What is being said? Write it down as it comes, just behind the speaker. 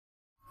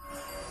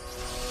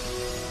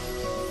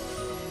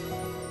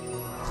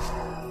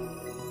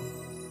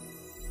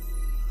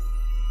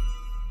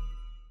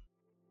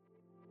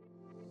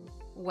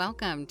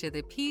Welcome to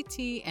the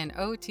PT and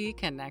OT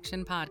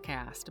Connection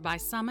podcast by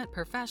Summit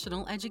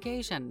Professional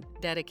Education,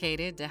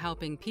 dedicated to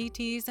helping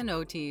PTs and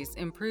OTs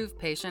improve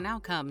patient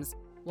outcomes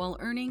while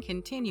earning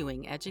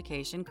continuing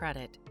education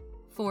credit.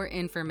 For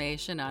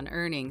information on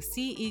earning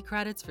CE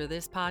credits for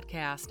this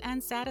podcast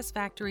and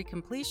satisfactory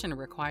completion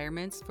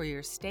requirements for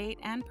your state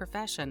and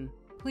profession,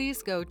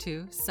 please go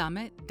to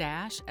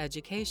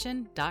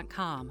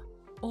summit-education.com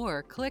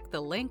or click the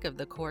link of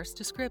the course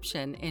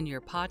description in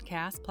your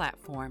podcast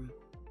platform.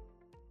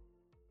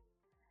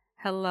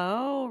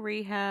 Hello,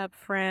 rehab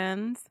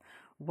friends.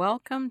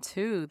 Welcome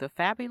to the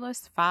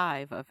Fabulous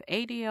 5 of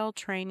ADL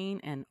training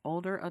in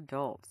older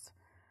adults.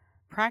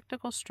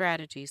 Practical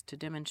strategies to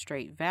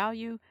demonstrate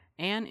value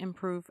and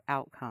improve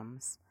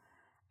outcomes.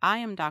 I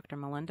am Dr.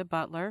 Melinda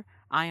Butler.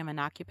 I am an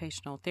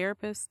occupational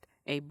therapist,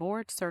 a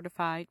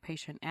board-certified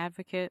patient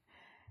advocate,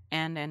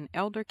 and an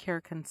elder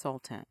care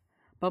consultant.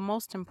 But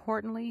most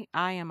importantly,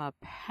 I am a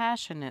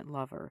passionate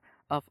lover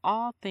of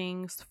all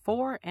things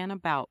for and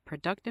about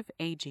productive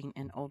aging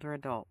in older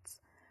adults.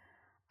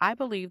 I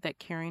believe that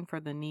caring for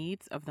the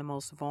needs of the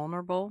most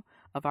vulnerable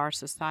of our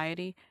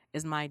society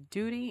is my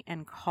duty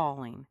and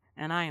calling,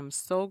 and I am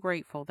so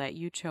grateful that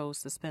you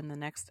chose to spend the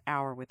next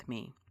hour with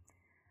me.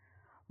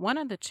 One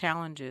of the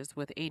challenges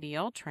with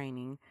ADL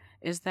training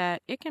is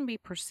that it can be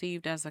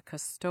perceived as a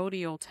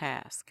custodial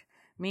task,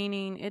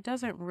 meaning it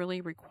doesn't really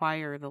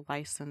require the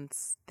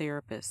licensed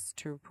therapist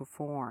to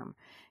perform.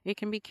 It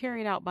can be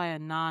carried out by a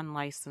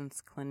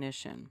non-licensed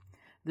clinician.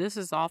 This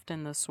is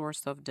often the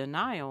source of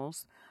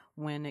denials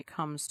when it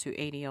comes to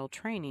ADL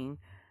training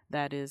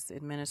that is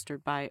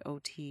administered by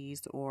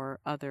OTs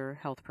or other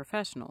health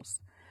professionals.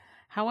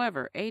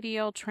 However,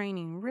 ADL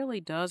training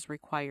really does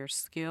require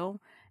skill,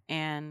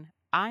 and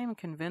I am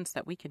convinced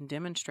that we can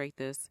demonstrate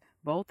this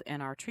both in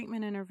our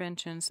treatment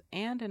interventions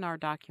and in our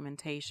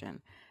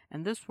documentation,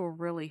 and this will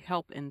really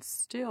help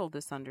instill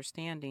this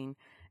understanding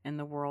in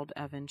the world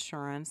of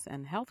insurance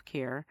and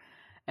healthcare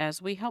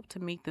as we help to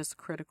meet this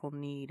critical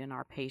need in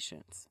our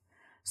patients.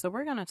 So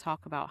we're going to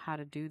talk about how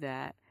to do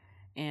that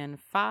in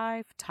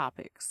 5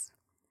 topics.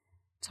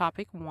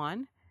 Topic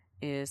 1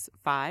 is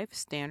 5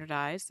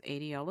 standardized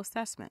ADL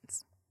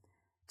assessments.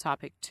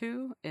 Topic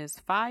 2 is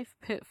 5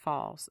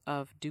 pitfalls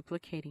of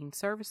duplicating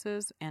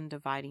services and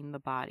dividing the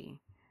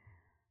body.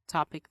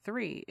 Topic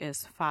 3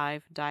 is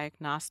 5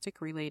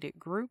 diagnostic-related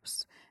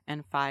groups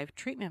and 5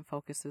 treatment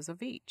focuses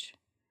of each.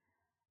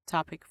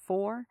 Topic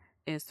 4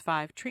 is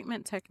 5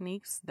 treatment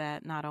techniques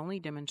that not only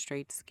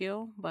demonstrate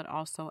skill but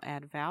also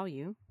add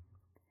value.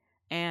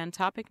 And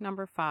topic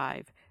number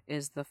 5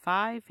 is the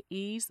 5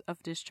 E's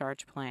of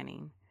discharge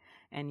planning.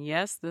 And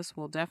yes, this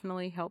will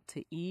definitely help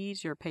to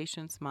ease your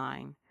patient's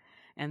mind.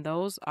 And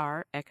those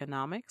are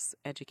economics,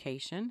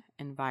 education,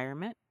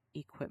 environment,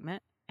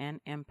 equipment, and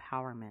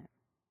empowerment.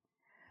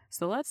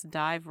 So let's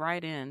dive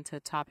right into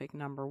topic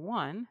number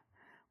 1,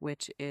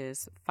 which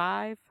is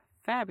 5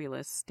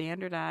 fabulous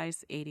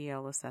standardized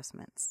ADL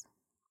assessments.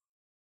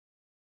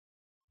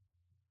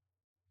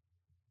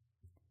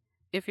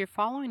 If you're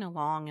following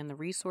along in the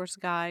resource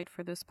guide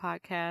for this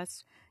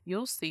podcast,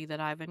 you'll see that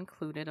I've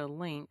included a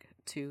link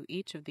to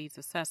each of these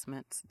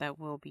assessments that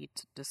we'll be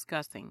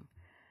discussing.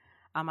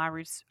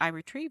 I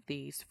retrieved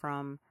these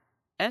from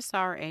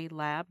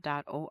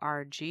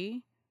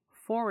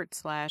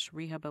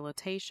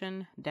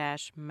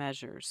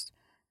sralab.org/rehabilitation-measures.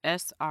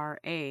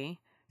 SRA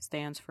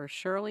stands for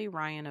Shirley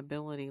Ryan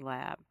Ability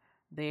Lab.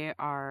 They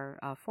are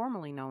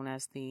formerly known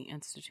as the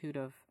Institute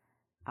of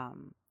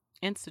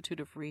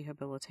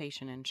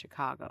Rehabilitation in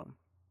Chicago.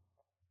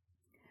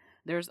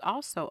 There's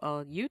also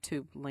a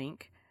YouTube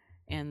link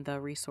in the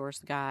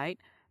resource guide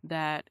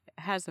that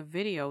has a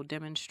video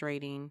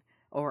demonstrating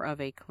or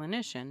of a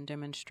clinician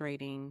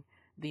demonstrating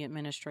the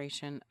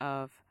administration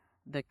of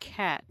the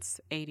CATS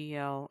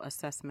ADL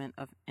assessment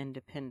of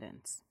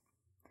independence,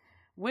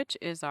 which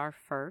is our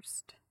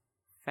first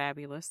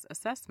fabulous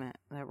assessment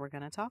that we're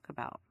going to talk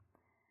about.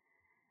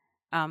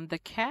 The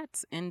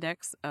CATS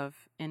Index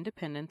of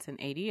Independence in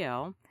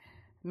ADL,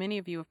 many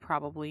of you have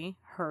probably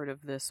heard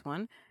of this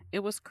one. It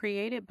was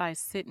created by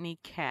Sidney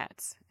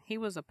Katz. He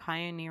was a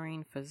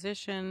pioneering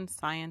physician,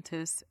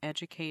 scientist,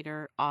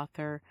 educator,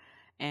 author,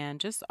 and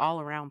just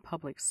all-around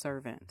public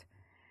servant.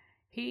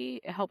 He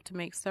helped to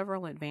make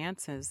several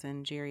advances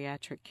in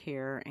geriatric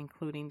care,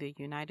 including the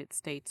United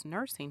States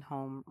Nursing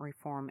Home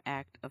Reform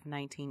Act of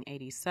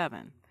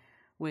 1987,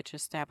 which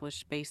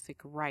established basic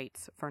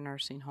rights for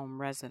nursing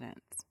home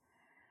residents.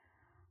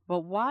 But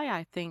why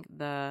I think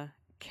the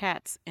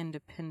CATS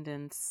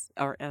Index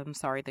of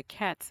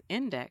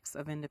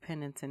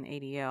Independence in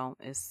ADL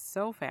is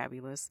so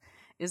fabulous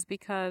is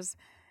because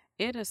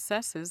it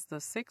assesses the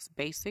 6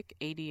 basic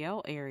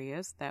ADL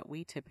areas that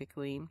we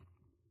typically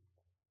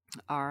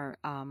are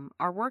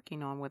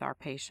working on with our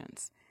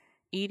patients: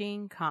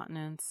 eating,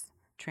 continence,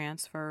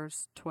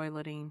 transfers,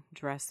 toileting,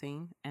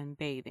 dressing, and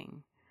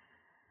bathing.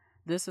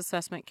 This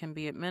assessment can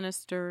be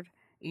administered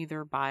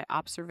either by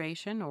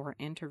observation or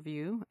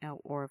interview,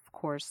 or of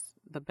course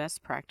the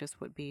best practice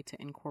would be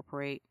to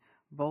incorporate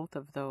both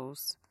of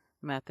those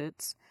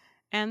methods.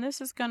 And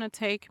this is going to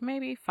take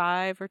maybe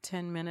 5 or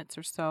 10 minutes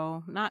or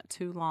so, not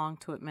too long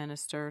to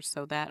administer,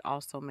 so that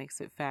also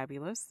makes it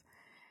fabulous.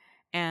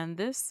 And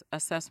this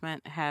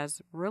assessment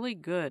has really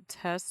good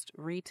test,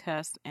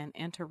 retest, and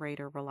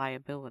inter-rater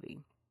reliability.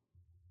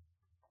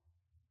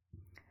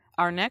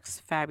 Our next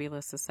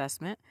fabulous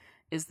assessment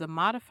is the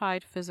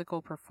Modified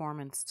Physical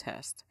Performance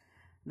Test.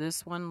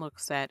 This one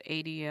looks at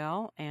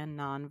ADL and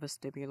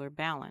non-vestibular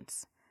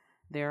balance.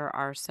 There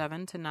are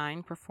 7 to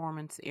 9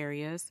 performance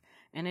areas,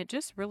 and it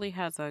just really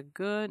has a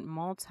good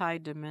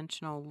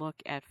multi-dimensional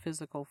look at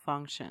physical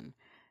function.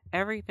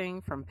 Everything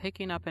from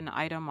picking up an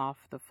item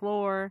off the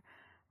floor,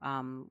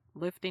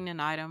 lifting an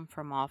item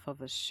from off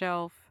of a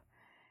shelf,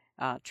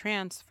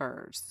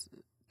 transfers,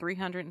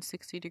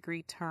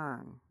 360-degree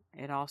turn.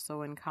 It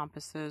also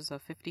encompasses a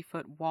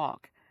 50-foot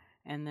walk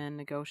and then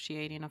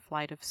negotiating a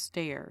flight of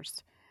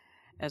stairs,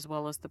 as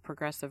well as the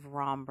progressive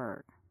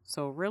Romberg.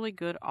 So really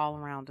good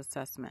all-around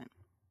assessment.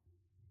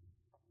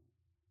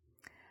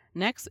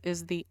 Next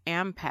is the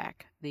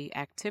AMPAC, the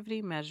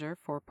Activity Measure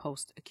for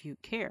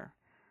Post-Acute Care.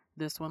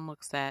 This one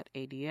looks at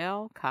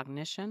ADL,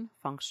 cognition,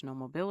 functional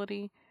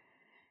mobility,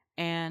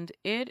 and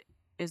it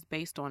is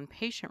based on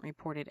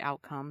patient-reported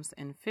outcomes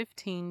in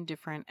 15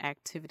 different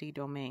activity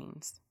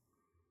domains.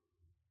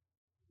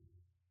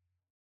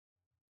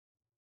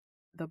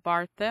 The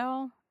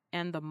Barthel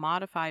and the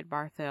Modified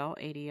Barthel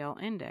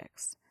ADL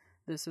Index.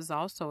 This is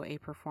also a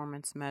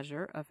performance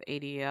measure of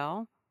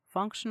ADL,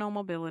 functional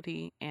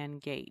mobility,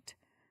 and gait.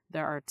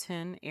 There are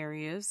 10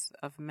 areas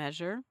of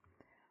measure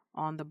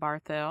on the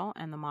Barthel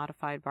and the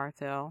Modified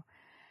Barthel,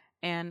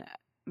 and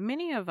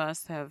many of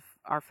us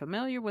are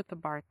familiar with the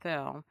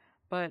Barthel,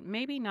 but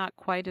maybe not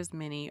quite as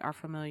many are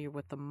familiar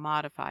with the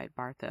Modified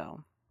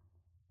Barthel.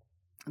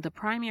 The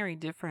primary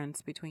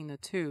difference between the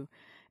two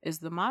is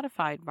the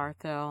Modified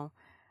Barthel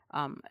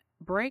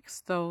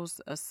breaks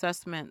those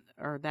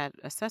that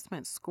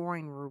assessment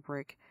scoring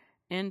rubric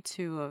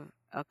into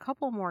a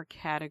couple more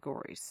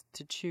categories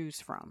to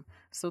choose from.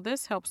 So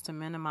this helps to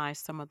minimize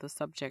some of the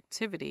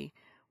subjectivity,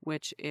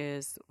 which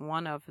is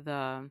one of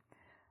the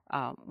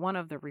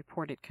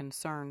reported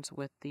concerns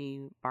with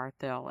the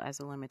Barthel as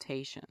a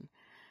limitation.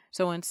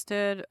 So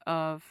instead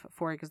of,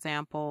 for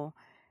example,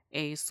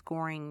 a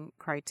scoring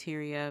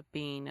criteria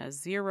being a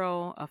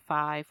 0, a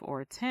 5,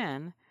 or a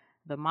 10,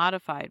 the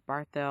Modified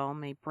Barthel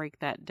may break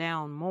that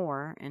down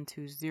more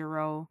into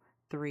 0,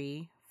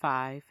 3,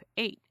 5,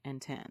 8,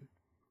 and 10.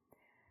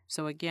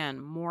 So again,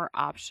 more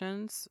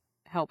options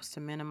helps to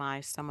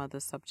minimize some of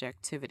the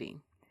subjectivity.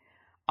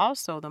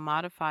 Also, the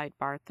Modified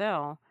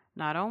Barthel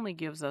not only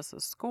gives us a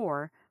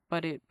score,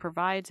 but it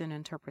provides an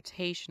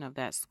interpretation of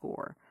that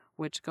score,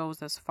 which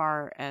goes as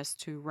far as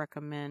to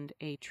recommend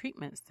a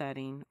treatment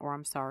setting,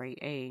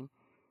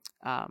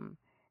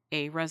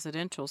 a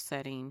residential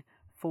setting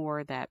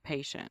for that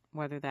patient,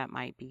 whether that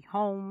might be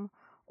home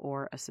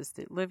or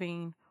assisted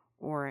living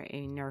or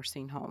a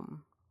nursing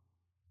home.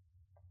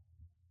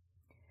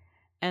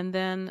 And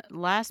then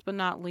last but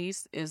not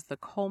least is the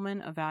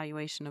Coleman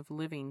Evaluation of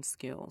Living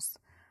Skills.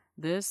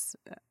 This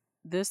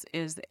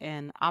is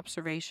an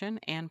observation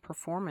and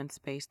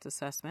performance-based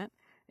assessment.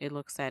 It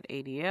looks at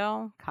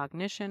ADL,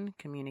 cognition,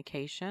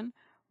 communication,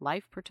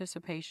 life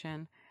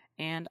participation,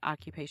 and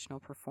occupational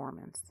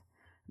performance.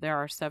 There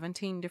are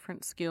 17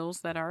 different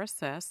skills that are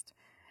assessed,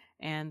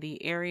 and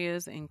the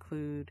areas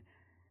include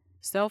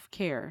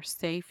self-care,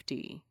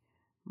 safety,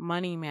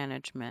 money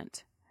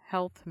management,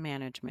 health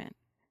management,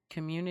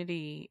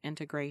 community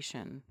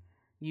integration,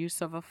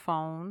 use of a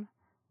phone,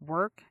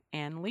 work,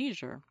 and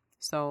leisure.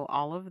 So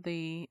all of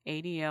the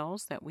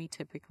ADLs that we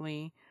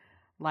typically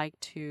like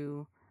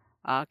to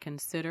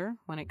consider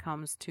when it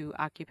comes to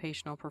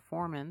occupational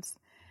performance.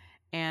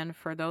 And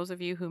for those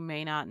of you who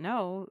may not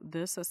know,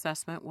 this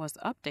assessment was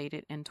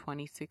updated in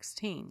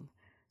 2016.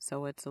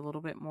 So it's a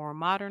little bit more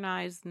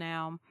modernized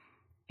now,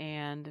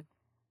 and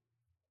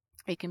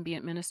it can be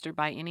administered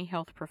by any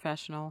health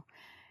professional.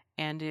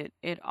 And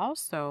it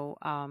also,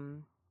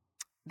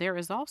 there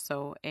is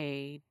also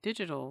a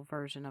digital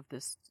version of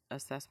this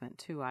assessment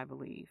too, I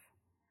believe.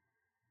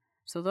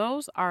 So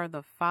those are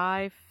the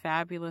 5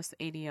 fabulous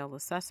ADL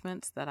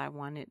assessments that I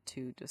wanted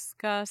to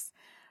discuss.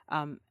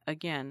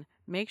 Again,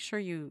 make sure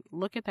you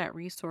look at that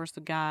resource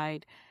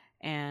guide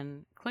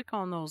and click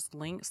on those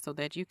links so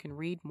that you can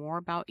read more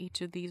about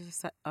each of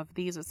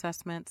these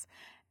assessments,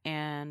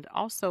 and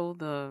also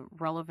the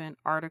relevant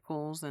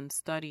articles and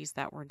studies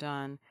that were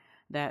done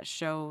that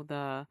show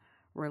the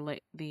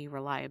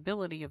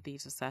reliability of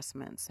these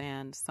assessments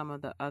and some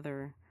of the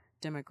other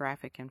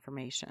demographic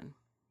information.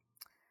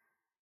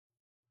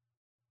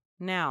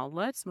 Now,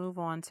 let's move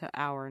on to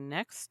our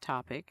next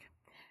topic.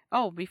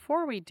 Oh,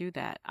 before we do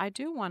that, I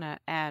do want to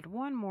add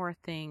one more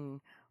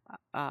thing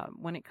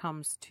when it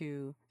comes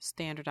to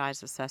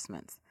standardized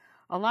assessments.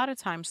 A lot of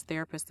times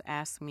therapists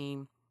ask me,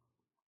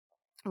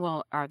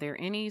 well, are there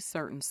any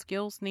certain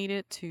skills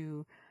needed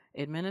to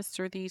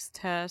administer these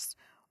tests?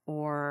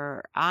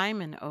 Or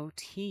I'm an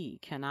OT.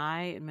 Can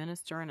I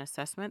administer an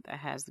assessment that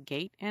has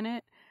gait in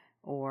it?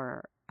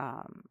 Or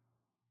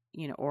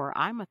or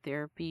I'm a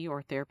therapy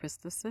or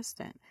therapist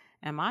assistant.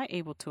 Am I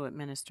able to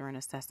administer an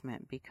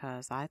assessment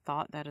because I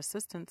thought that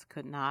assistants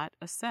could not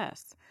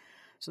assess?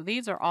 So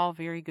these are all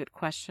very good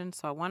questions.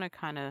 So I want to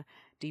kind of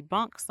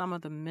debunk some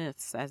of the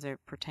myths as it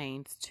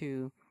pertains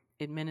to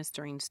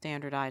administering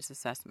standardized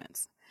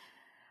assessments.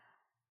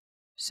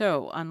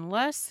 So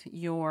unless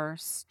your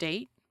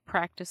state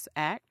practice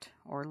act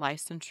or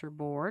licensure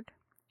board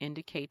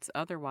indicates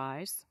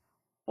otherwise,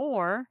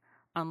 or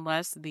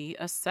unless the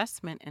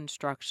assessment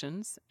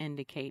instructions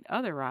indicate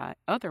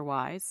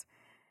otherwise,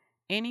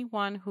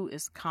 anyone who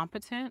is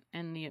competent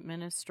in the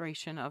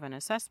administration of an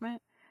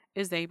assessment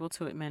is able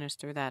to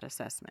administer that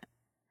assessment.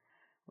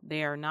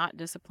 They are not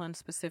discipline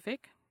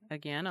specific,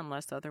 again,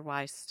 unless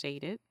otherwise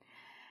stated,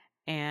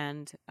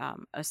 and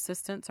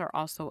assistants are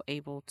also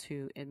able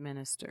to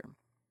administer.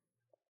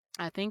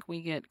 I think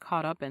we get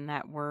caught up in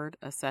that word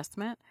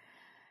assessment,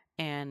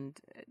 and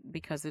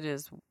because it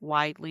is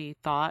widely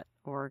thought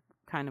or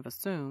kind of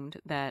assumed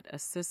that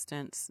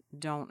assistants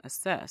don't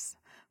assess,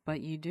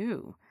 but you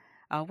do.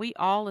 We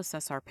all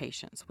assess our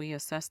patients. We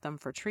assess them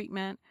for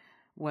treatment,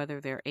 whether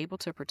they're able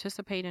to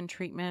participate in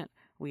treatment.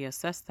 We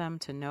assess them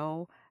to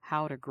know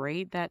how to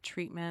grade that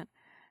treatment.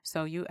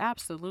 So you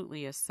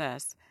absolutely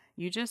assess.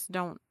 You just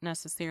don't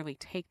necessarily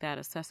take that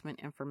assessment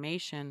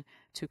information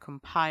to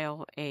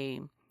compile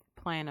a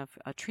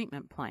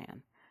treatment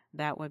plan.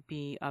 That would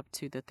be up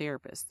to the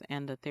therapist,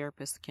 and the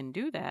therapist can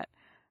do that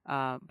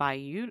by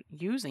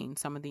using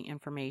some of the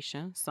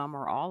information, some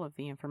or all of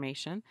the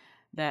information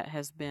that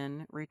has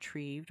been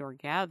retrieved or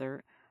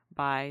gathered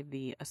by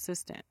the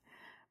assistant.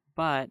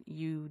 But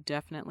you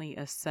definitely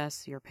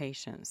assess your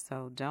patients,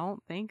 so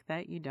don't think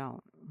that you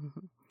don't.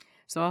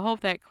 So I hope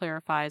that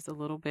clarifies a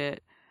little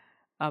bit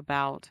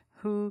about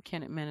who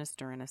can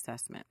administer an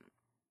assessment.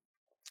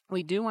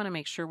 We do want to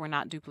make sure we're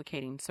not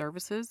duplicating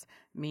services,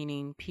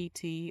 meaning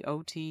PT,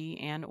 OT,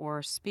 and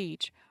or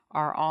speech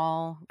are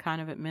all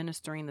kind of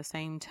administering the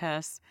same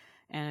tests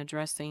and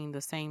addressing the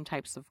same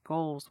types of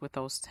goals with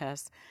those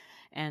tests.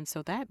 And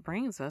so that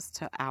brings us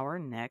to our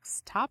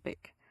next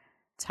topic.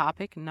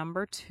 Topic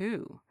number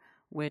 2,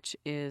 which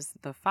is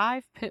the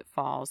 5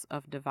 pitfalls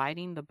of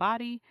dividing the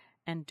body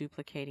and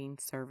duplicating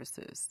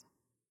services.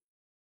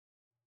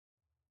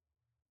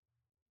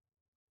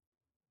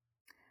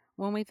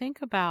 When we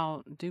think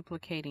about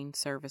duplicating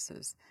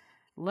services,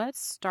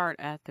 let's start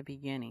at the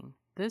beginning.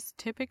 This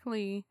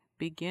typically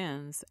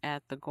begins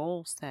at the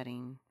goal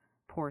setting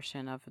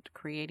portion of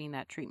creating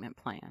that treatment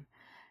plan.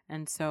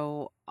 And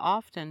so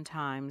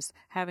oftentimes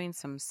having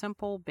some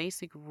simple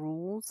basic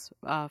rules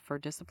for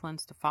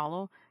disciplines to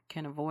follow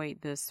can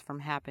avoid this from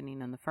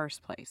happening in the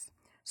first place.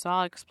 So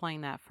I'll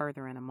explain that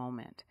further in a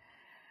moment.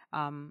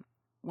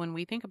 When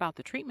we think about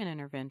the treatment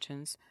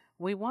interventions,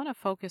 we want to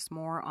focus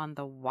more on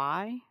the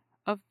why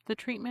of the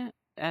treatment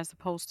as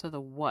opposed to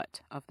the what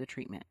of the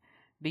treatment,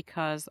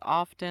 because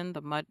often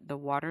the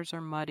waters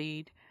are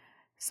muddied.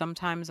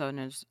 Sometimes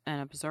an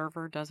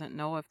observer doesn't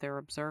know if they're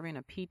observing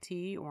a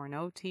PT or an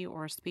OT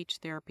or a speech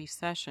therapy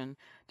session,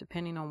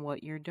 depending on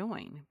what you're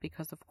doing,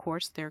 because of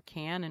course there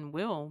can and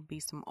will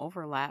be some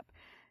overlap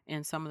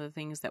in some of the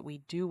things that we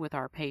do with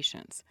our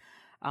patients.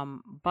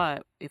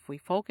 But if we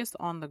focus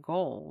on the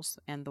goals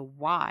and the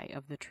why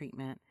of the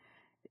treatment,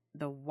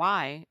 the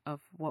why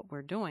of what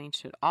we're doing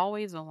should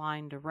always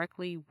align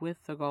directly with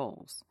the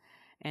goals.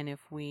 And if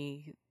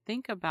we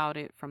think about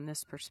it from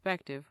this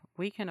perspective,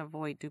 we can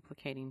avoid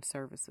duplicating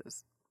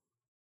services.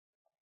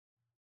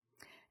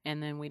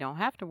 And then we don't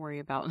have to worry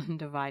about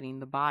dividing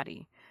the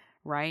body,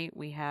 right?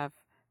 We have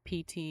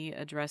PT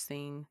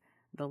addressing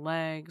the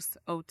legs,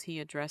 OT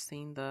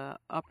addressing the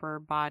upper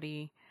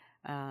body,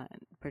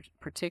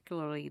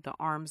 particularly the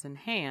arms and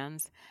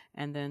hands,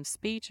 and then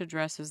speech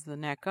addresses the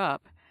neck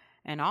up.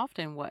 And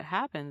often what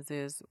happens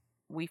is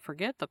we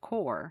forget the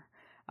core.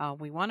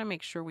 We want to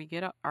make sure we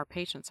get our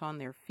patients on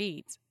their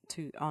feet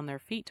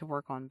to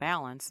work on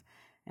balance.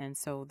 And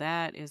so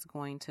that is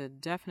going to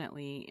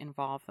definitely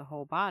involve the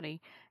whole body,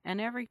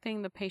 and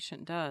everything the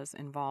patient does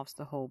involves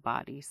the whole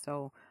body.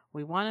 So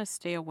we want to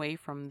stay away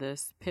from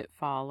this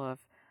pitfall of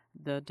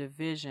the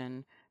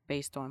division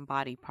based on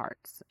body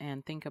parts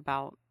and think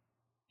about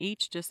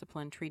each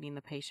discipline treating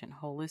the patient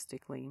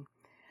holistically,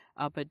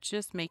 but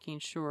just making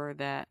sure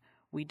that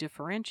we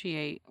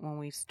differentiate when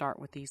we start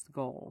with these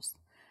goals.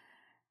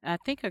 I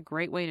think a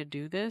great way to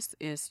do this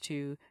is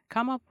to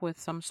come up with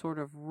some sort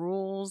of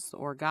rules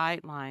or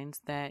guidelines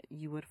that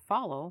you would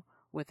follow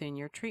within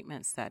your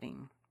treatment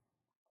setting,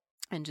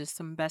 and just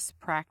some best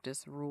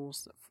practice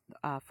rules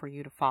for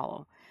you to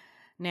follow.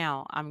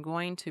 Now, I'm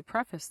going to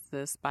preface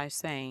this by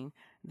saying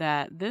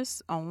that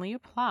this only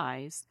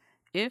applies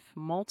if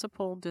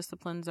multiple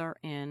disciplines are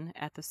in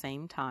at the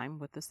same time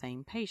with the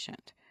same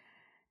patient.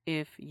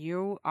 If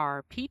you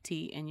are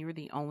PT and you're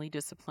the only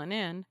discipline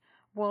in,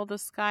 well, the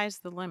sky's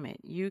the limit.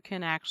 You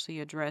can actually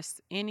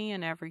address any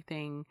and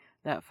everything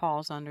that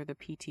falls under the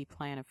PT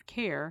plan of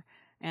care,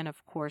 and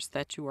of course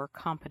that you are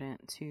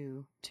competent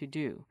to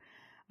do.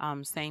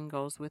 Same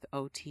goes with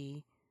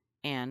OT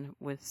and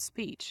with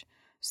speech.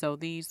 So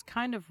these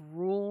kind of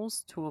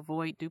rules to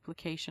avoid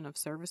duplication of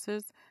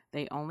services,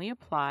 they only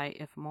apply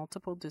if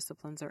multiple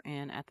disciplines are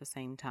in at the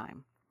same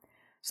time.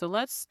 So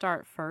let's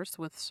start first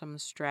with some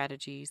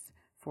strategies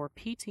for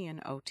PT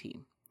and OT.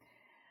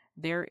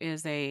 There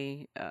is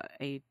a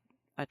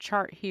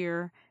chart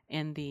here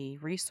in the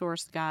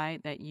resource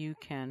guide that you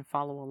can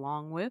follow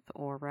along with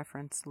or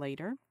reference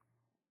later.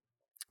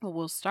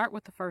 We'll start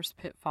with the first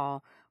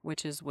pitfall,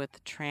 which is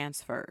with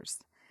transfers.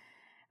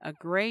 A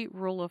great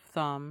rule of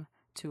thumb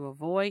to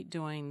avoid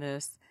doing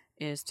this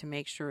is to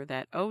make sure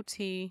that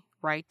OT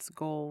writes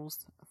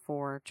goals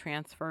for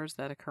transfers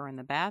that occur in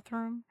the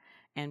bathroom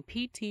and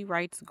PT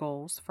writes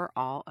goals for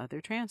all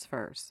other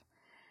transfers.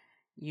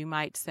 You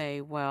might say,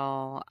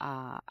 well,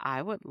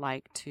 I would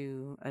like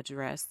to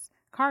address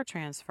car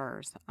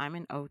transfers. I'm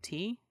an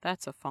OT.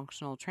 That's a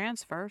functional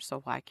transfer,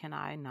 so why can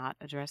I not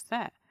address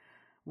that?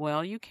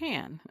 Well, you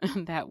can.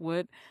 that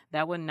would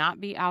not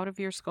be out of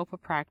your scope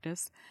of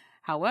practice.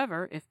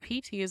 However, if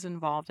PT is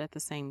involved at the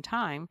same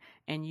time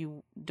and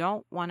you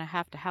don't want to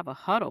have a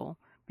huddle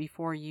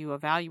before you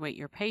evaluate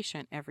your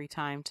patient every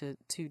time to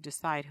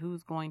decide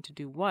who's going to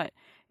do what,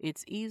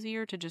 it's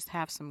easier to just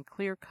have some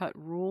clear-cut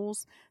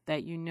rules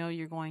that you know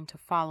you're going to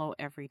follow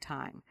every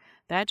time.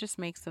 That just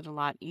makes it a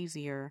lot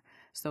easier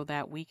so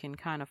that we can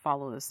kind of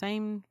follow the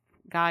same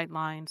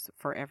guidelines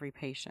for every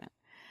patient.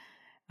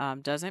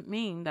 Doesn't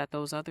mean that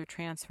those other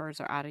transfers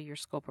are out of your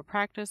scope of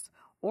practice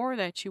or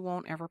that you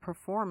won't ever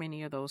perform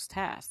any of those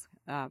tasks,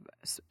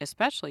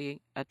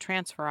 especially a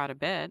transfer out of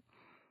bed.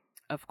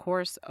 Of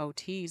course,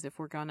 OTs, if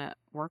we're going to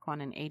work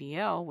on an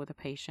ADL with a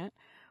patient,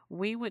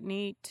 we would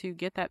need to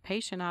get that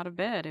patient out of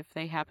bed if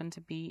they happen to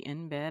be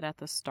in bed at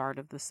the start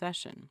of the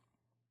session.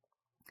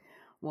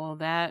 Well,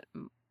 that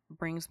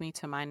brings me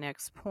to my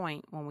next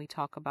point when we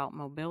talk about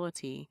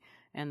mobility,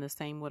 and the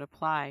same would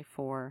apply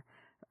for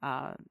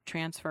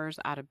transfers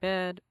out of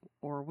bed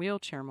or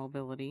wheelchair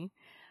mobility.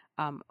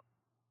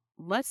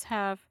 Let's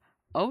have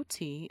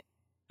OT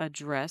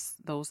address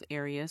those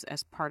areas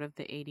as part of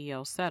the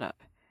ADL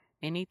setup.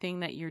 Anything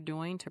that you're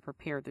doing to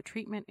prepare the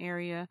treatment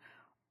area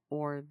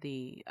or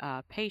the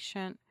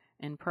patient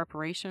in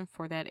preparation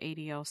for that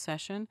ADL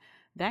session,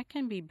 that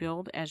can be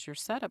billed as your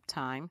setup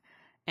time,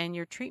 and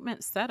your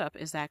treatment setup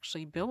is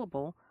actually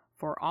billable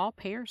for all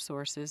payer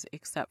sources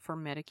except for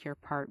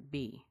Medicare Part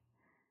B.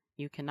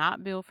 You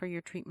cannot bill for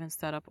your treatment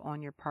setup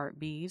on your Part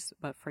Bs,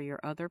 but for your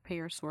other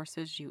payer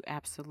sources, you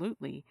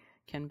absolutely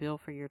can bill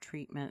for your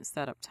treatment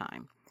setup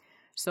time.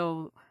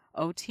 So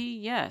OT,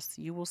 yes,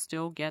 you will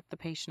still get the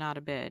patient out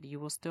of bed. You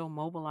will still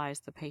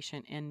mobilize the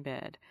patient in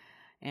bed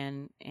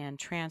and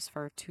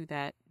transfer to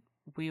that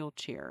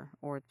wheelchair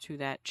or to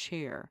that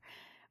chair.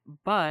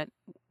 But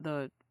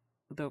the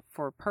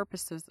for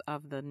purposes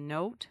of the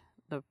note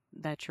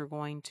that you're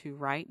going to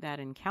write, that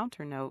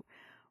encounter note,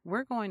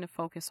 we're going to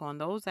focus on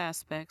those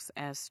aspects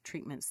as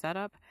treatment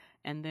setup,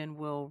 and then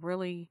we'll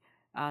really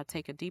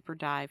take a deeper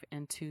dive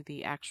into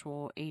the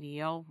actual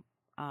ADL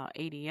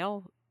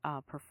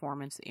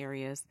performance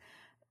areas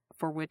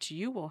for which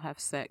you will have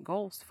set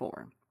goals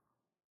for.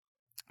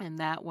 And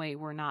that way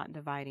we're not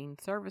duplicating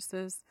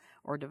services,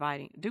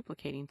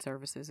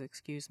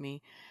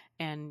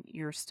 and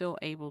you're still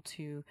able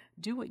to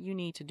do what you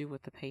need to do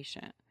with the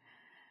patient.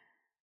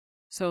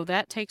 So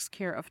that takes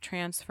care of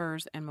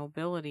transfers and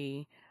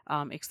mobility,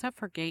 except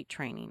for gait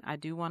training. I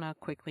do want to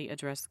quickly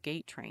address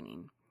gait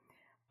training.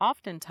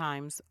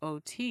 Oftentimes,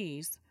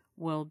 OTs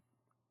will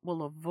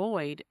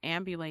avoid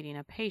ambulating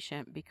a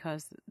patient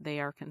because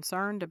they are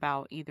concerned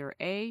about either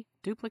A,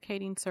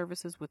 duplicating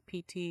services with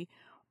PT,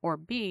 or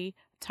B,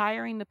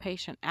 tiring the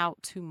patient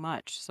out too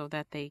much so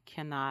that they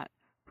cannot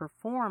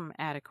perform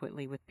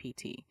adequately with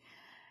PT.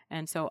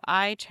 And so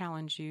I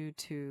challenge you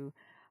to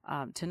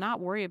not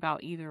worry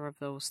about either of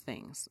those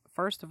things.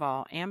 First of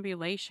all,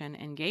 ambulation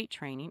and gait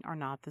training are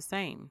not the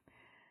same.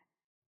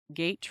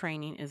 Gait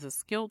training is a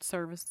skilled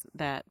service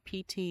that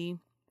PT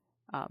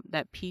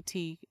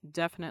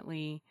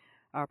definitely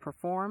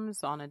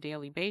performs on a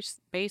daily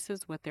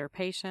basis with their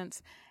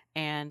patients,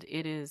 and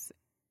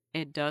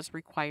it does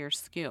require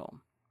skill.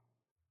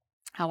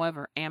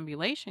 However,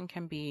 ambulation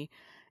can be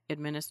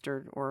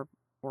administered or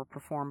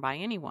performed by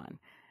anyone.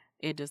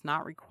 It does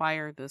not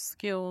require the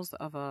skills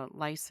of a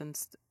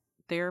licensed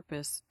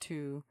therapist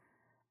to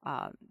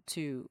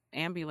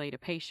ambulate a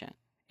patient.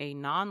 A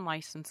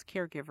non-licensed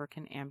caregiver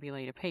can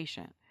ambulate a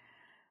patient.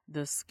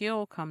 The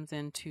skill comes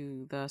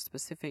into the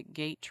specific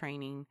gait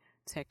training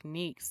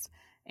techniques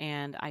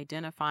and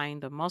identifying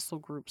the muscle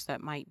groups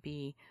that might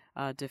be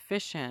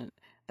deficient,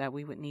 that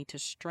we would need to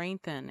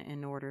strengthen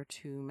in order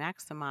to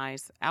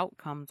maximize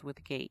outcomes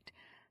with gait.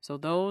 So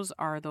those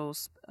are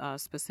those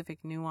specific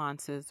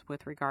nuances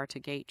with regard to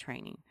gait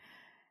training.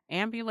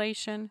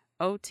 Ambulation,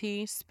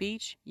 OT,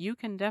 speech, you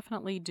can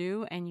definitely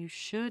do, and you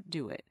should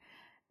do it,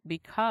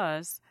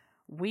 because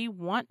we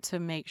want to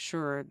make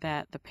sure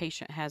that the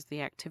patient has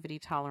the activity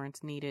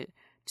tolerance needed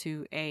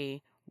to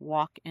A,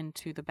 walk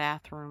into the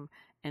bathroom,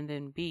 and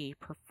then B,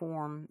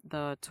 perform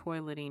the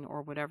toileting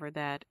or whatever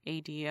that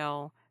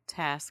ADL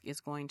task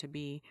is going to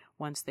be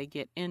once they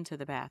get into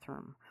the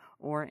bathroom.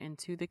 or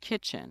into the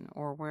kitchen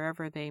or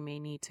wherever they may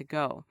need to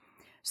go.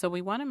 So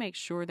we want to make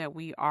sure that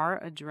we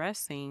are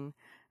addressing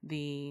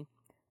the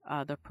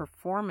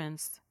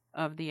performance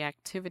of the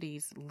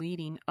activities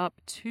leading up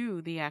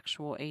to the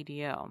actual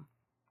ADL.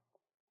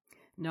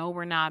 No,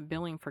 we're not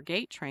billing for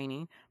gait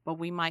training, but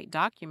we might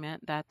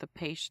document that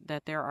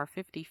that there are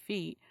 50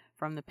 feet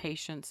from the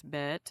patient's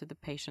bed to the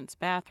patient's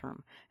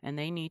bathroom, and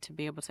they need to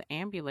be able to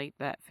ambulate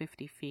that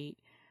 50 feet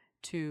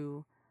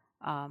to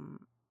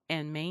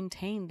and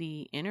maintain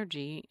the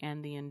energy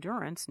and the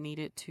endurance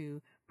needed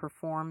to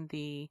perform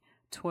the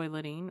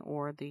toileting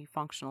or the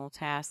functional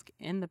task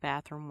in the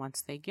bathroom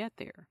once they get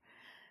there.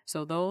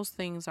 So those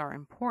things are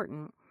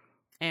important,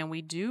 and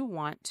we do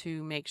want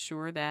to make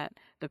sure that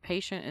the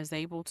patient is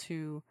able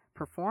to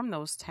perform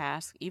those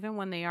tasks even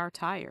when they are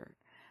tired.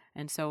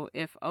 And so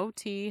if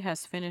OT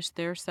has finished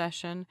their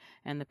session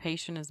and the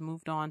patient has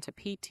moved on to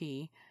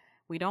PT,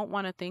 we don't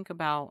want to think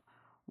about,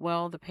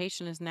 well, the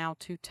patient is now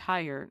too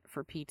tired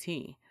for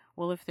PT.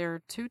 Well, if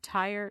they're too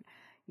tired,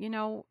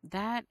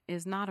 that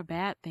is not a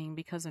bad thing,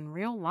 because in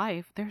real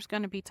life, there's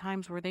going to be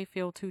times where they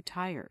feel too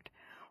tired.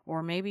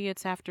 Or maybe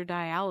it's after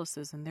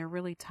dialysis and they're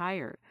really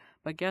tired.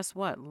 But guess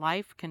what?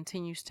 Life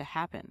continues to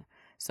happen.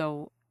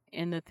 So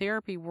in the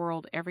therapy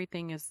world,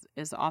 everything is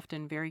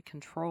often very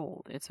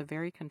controlled. It's a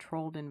very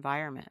controlled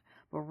environment,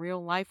 but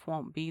real life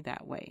won't be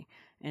that way.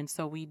 And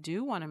so we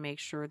do want to make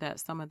sure that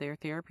some of their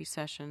therapy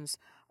sessions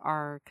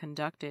are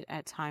conducted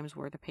at times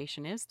where the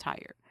patient is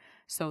tired,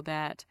 so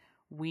that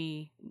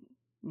we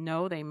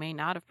know they may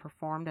not have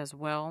performed as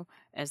well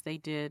as they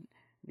did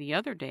the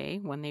other day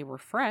when they were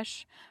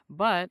fresh,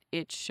 but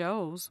it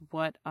shows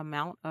what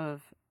amount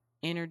of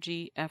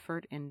energy,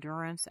 effort,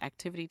 endurance,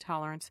 activity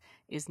tolerance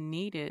is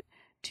needed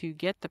to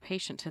get the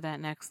patient to that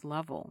next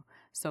level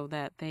so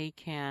that they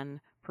can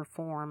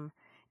perform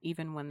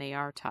even when they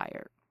are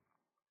tired.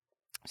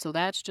 So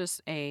that's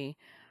just a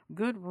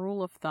good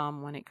rule of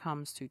thumb when it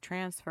comes to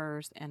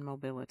transfers and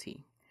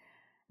mobility.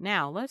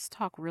 Now, let's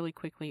talk really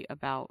quickly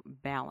about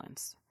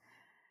balance.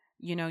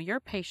 Your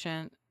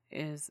patient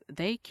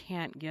they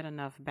can't get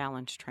enough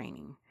balance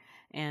training.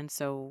 And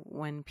so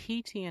when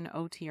PT and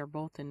OT are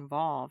both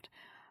involved,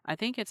 I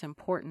think it's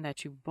important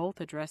that you both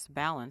address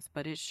balance,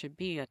 but it should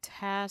be a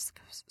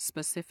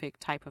task-specific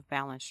type of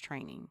balance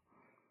training.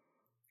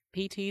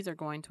 PTs are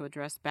going to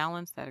address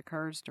balance that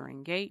occurs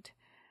during gait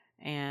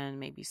and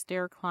maybe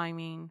stair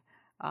climbing,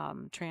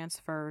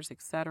 transfers,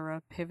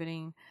 etc.,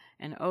 pivoting,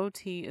 and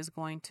OT is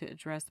going to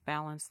address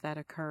balance that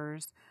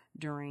occurs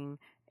during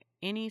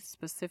any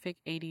specific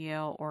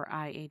ADL or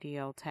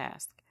IADL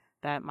task.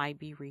 That might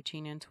be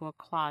reaching into a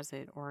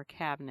closet or a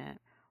cabinet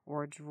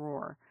or a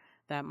drawer.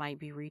 That might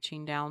be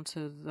reaching down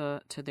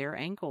to their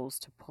ankles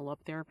to pull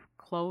up their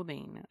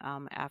clothing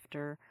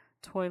after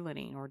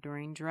toileting or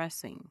during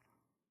dressing.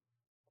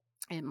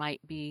 It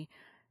might be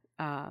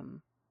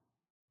the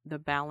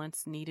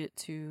balance needed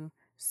to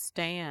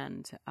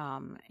stand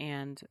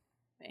and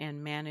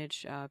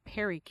manage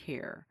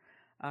pericare,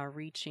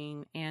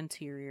 reaching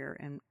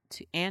anteriorly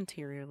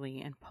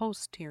and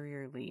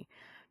posteriorly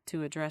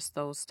to address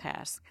those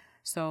tasks.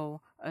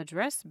 So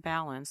address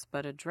balance,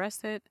 but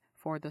address it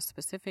for the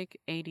specific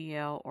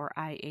ADL or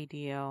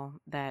IADL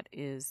that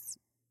is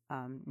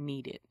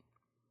needed.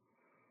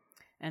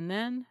 And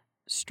then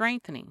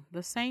strengthening,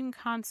 the same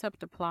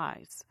concept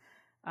applies.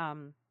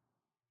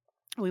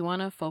 We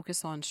want to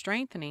focus on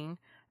strengthening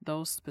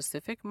those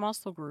specific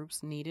muscle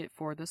groups needed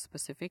for the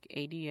specific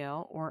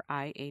ADL or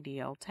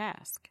IADL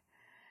task.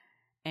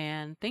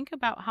 And think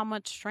about how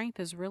much strength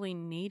is really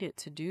needed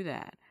to do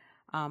that.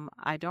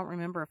 I don't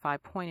remember if I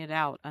pointed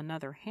out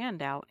another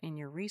handout in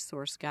your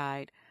resource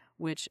guide,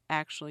 which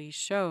actually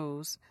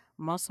shows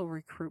muscle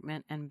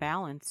recruitment and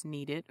balance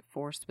needed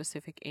for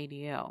specific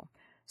ADL.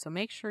 So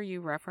make sure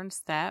you reference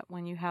that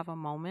when you have a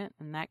moment,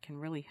 and that can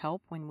really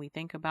help when we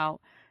think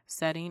about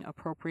setting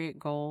appropriate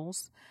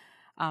goals.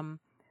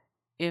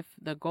 If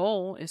the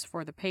goal is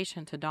for the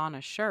patient to don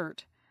a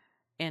shirt,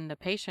 and the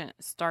patient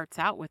starts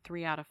out with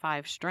 3 out of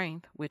 5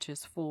 strength, which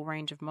is full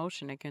range of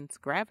motion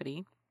against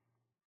gravity,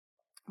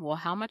 well,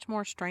 how much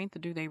more strength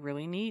do they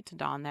really need to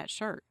don that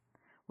shirt?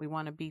 We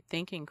want to be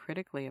thinking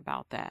critically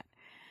about that.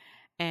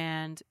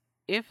 And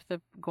if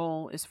the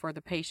goal is for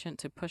the patient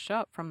to push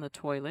up from the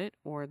toilet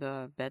or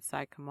the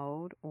bedside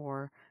commode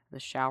or the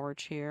shower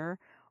chair,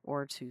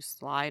 or to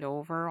slide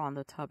over on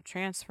the tub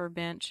transfer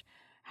bench,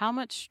 how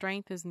much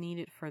strength is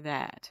needed for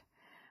that?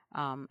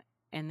 And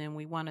then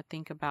we want to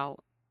think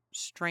about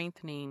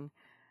strengthening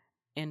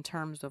in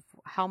terms of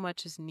how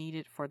much is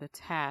needed for the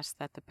task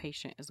that the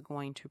patient is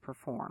going to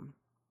perform.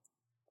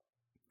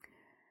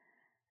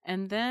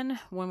 And then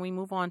when we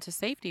move on to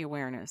safety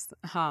awareness,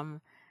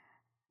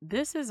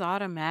 this is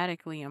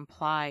automatically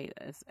implied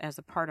as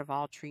a part of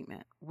all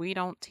treatment. We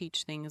don't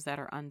teach things that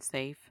are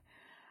unsafe.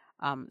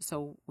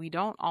 So we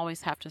don't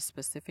always have to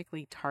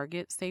specifically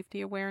target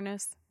safety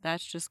awareness.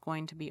 That's just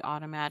going to be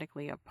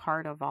automatically a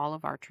part of all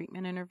of our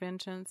treatment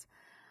interventions.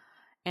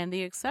 And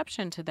the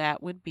exception to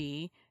that would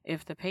be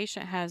if the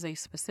patient has a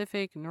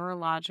specific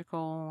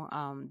neurological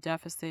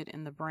deficit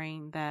in the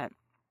brain that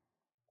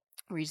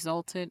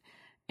resulted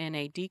in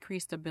a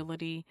decreased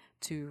ability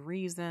to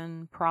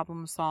reason,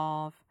 problem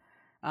solve,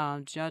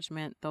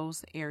 judgment,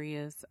 those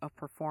areas of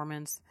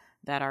performance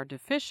that are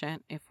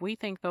deficient. If we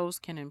think those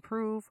can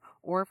improve,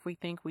 or if we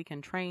think we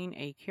can train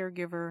a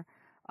caregiver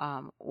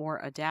or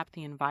adapt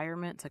the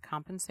environment to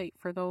compensate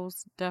for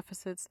those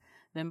deficits,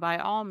 then by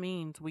all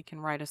means we can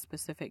write a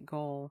specific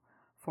goal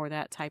for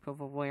that type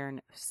of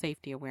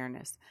safety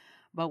awareness.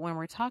 But when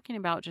we're talking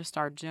about just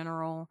our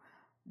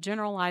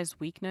generalized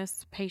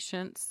weakness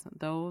patients,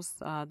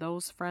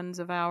 those friends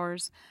of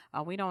ours,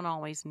 we don't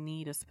always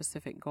need a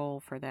specific goal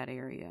for that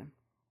area.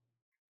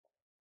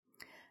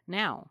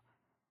 Now,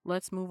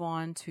 let's move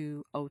on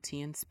to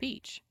OT and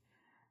speech.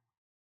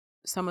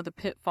 Some of the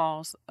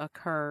pitfalls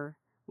occur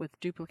with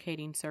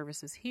duplicating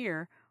services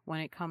here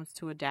when it comes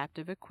to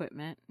adaptive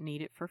equipment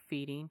needed for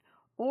feeding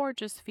or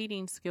just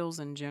feeding skills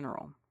in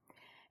general.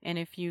 And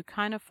if you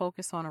kind of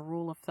focus on a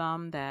rule of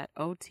thumb that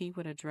OT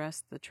would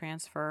address the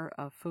transfer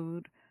of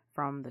food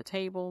from the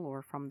table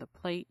or from the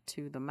plate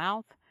to the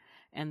mouth,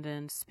 and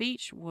then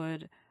speech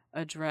would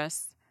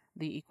address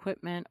the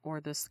equipment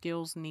or the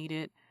skills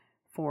needed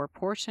for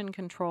portion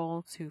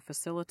control to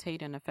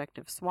facilitate an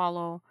effective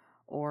swallow,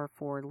 or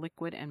for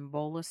liquid and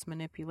bolus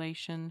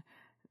manipulation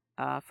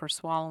for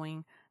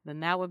swallowing, then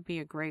that would be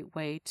a great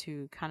way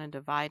to kind of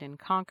divide and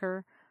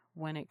conquer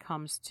when it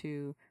comes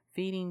to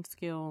feeding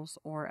skills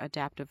or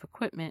adaptive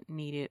equipment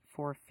needed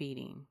for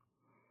feeding.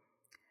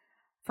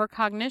 For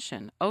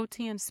cognition,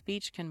 OT and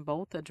speech can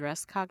both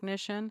address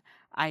cognition.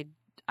 I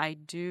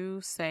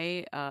do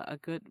say a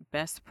good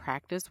best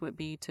practice would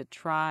be to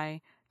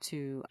try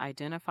to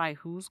identify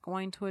who's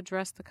going to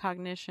address the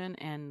cognition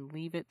and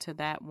leave it to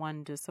that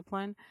one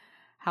discipline.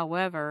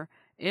 However,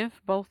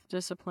 if both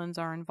disciplines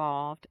are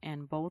involved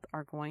and both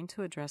are going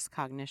to address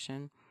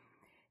cognition,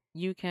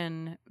 you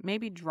can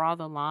maybe draw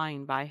the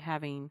line by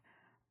having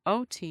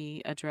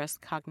OT address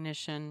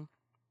cognition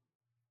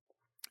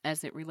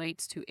as it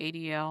relates to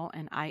ADL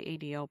and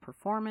IADL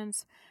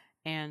performance,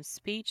 and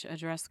speech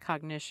address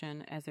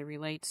cognition as it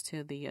relates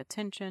to the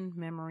attention,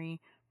 memory,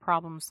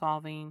 problem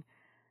solving,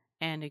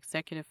 and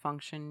executive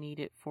function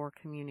needed for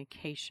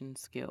communication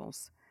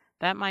skills.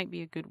 That might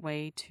be a good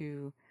way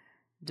to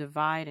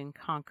divide and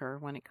conquer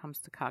when it comes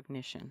to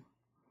cognition.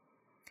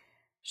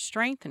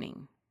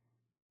 Strengthening.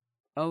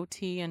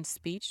 OT and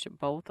speech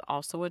both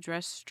also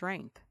address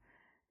strength.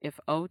 If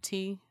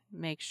OT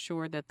makes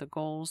sure that the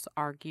goals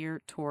are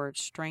geared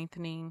towards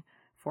strengthening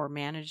for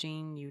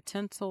managing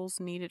utensils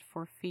needed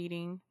for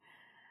feeding,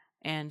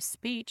 and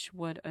speech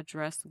would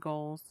address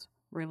goals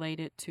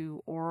related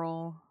to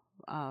oral,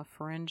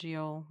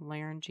 pharyngeal,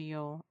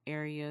 laryngeal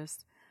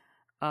areas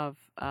of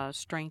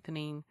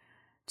strengthening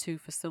to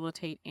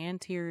facilitate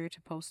anterior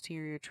to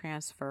posterior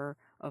transfer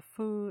of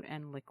food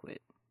and liquid.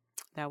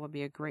 That would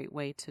be a great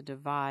way to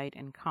divide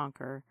and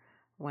conquer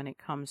when it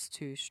comes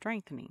to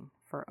strengthening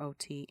for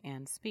OT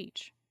and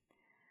speech.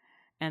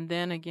 And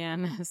then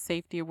again,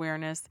 safety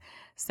awareness,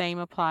 same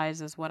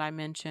applies as what I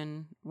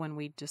mentioned when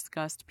we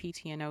discussed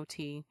PT and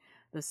OT.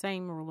 The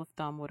same rule of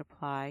thumb would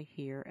apply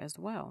here as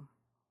well.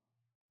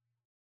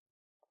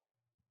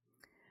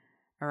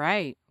 All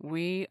right,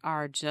 we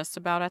are just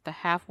about at the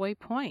halfway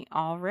point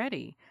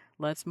already.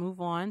 Let's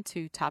move on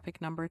to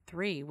topic number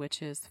 3,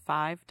 which is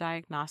 5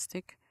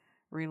 diagnostic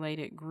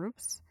related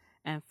groups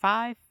and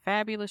 5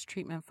 fabulous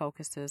treatment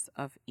focuses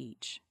of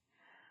each.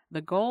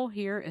 The goal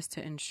here is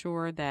to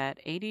ensure that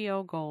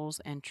ADL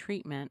goals and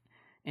treatment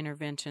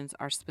interventions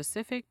are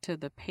specific to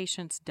the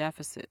patient's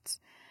deficits,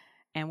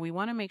 and we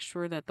want to make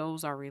sure that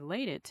those are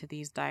related to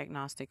these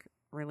diagnostic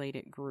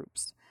related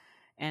groups.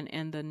 And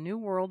in the new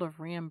world of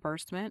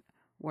reimbursement,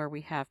 where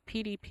we have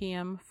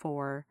PDPM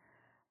for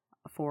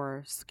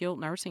skilled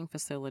nursing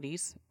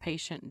facilities,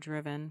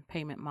 patient-driven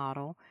payment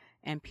model,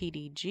 and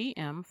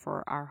PDGM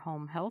for our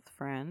home health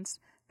friends,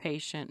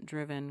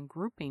 patient-driven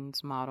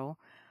groupings model,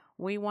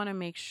 we want to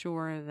make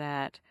sure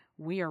that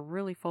we are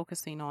really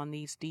focusing on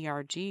these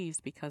DRGs,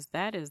 because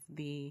that is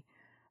the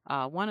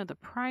one of the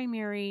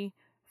primary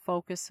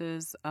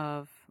focuses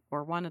of,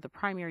 or one of the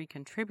primary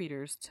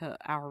contributors to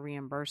our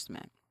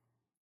reimbursement.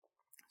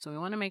 So we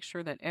want to make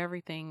sure that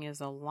everything is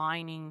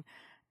aligning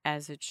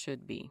as it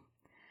should be.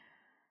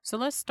 So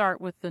let's start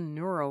with the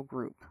neuro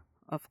group.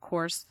 Of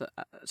course, the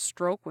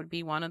stroke would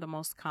be one of the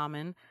most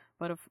common,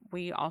 but if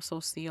we also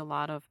see a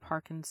lot of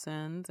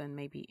Parkinson's and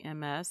maybe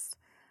MS,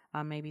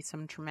 maybe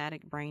some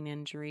traumatic brain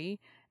injury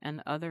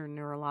and other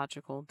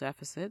neurological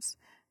deficits.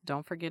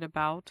 Don't forget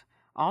about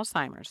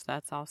Alzheimer's.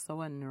 That's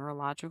also a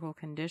neurological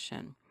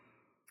condition.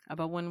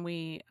 But when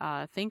we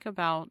think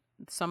about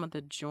some of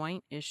the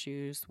joint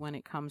issues when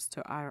it comes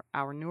to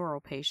our neuro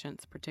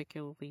patients,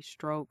 particularly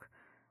stroke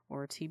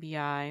or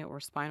TBI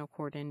or spinal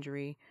cord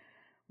injury,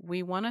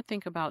 we want to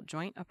think about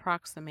joint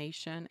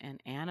approximation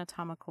and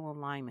anatomical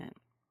alignment.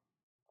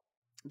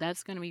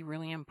 That's going to be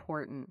really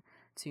important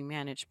to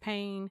manage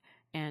pain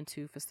and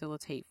to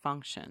facilitate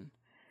function.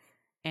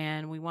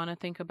 And we want to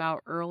think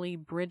about early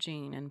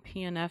bridging and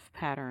PNF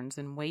patterns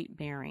and weight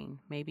bearing,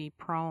 maybe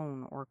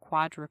prone or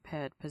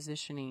quadruped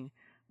positioning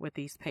with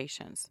these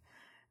patients.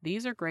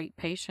 These are great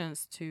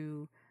patients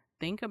to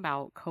think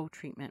about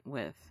co-treatment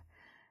with.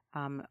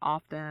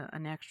 Often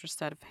an extra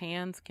set of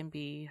hands can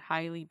be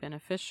highly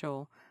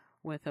beneficial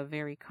with a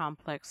very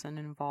complex and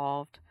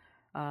involved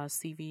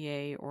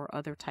CVA or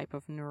other type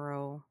of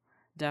neuro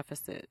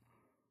deficit.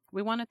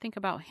 We want to think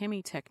about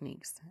hemi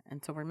techniques.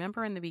 And so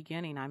remember in the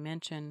beginning, I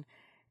mentioned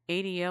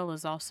ADL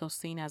is also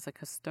seen as a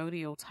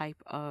custodial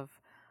type of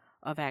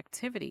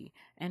activity,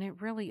 and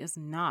it really is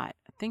not.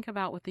 Think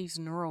about with these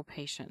neuro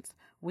patients.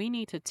 We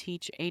need to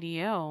teach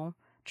ADL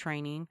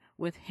training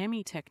with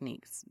hemi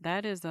techniques.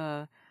 That is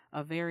a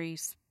very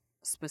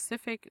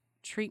specific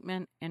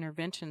treatment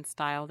intervention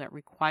style that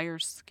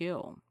requires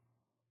skill.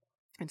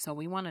 And so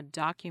we want to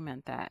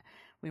document that.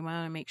 We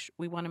want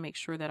to make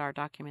sure that our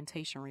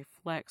documentation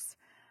reflects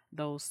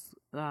those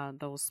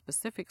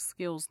specific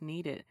skills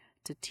needed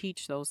to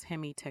teach those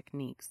hemi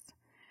techniques.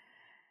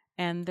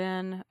 And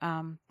then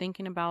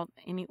thinking about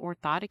any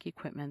orthotic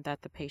equipment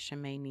that the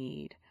patient may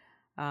need.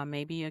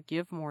 Maybe a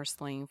give more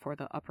sling for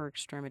the upper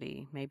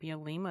extremity, maybe a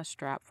Lima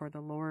strap for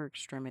the lower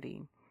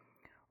extremity,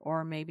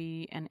 or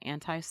maybe an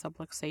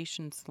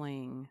anti-subluxation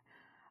sling,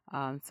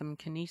 some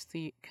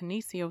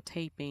kinesio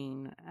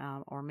taping,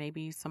 or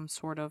maybe some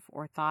sort of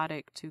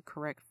orthotic to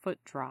correct foot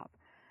drop.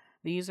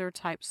 These are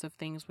types of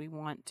things we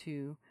want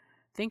to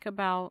think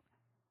about,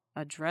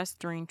 address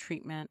during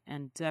treatment,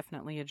 and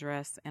definitely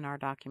address in our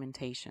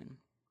documentation.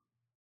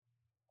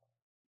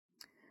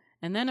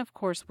 And then, of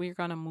course, we're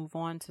going to move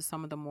on to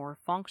some of the more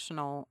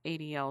functional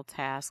ADL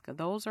tasks.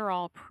 Those are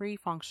all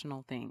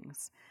pre-functional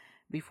things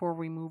before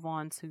we move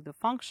on to the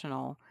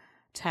functional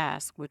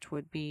task, which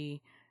would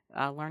be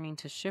learning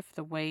to shift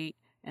the weight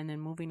and then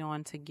moving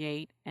on to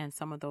gait and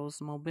some of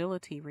those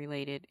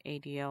mobility-related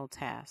ADL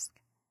tasks.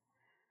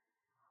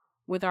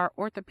 With our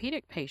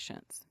orthopedic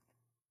patients,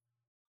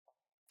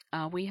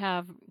 we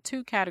have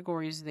two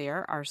categories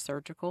there, our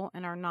surgical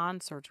and our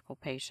non-surgical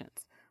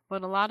patients,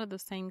 but a lot of the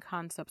same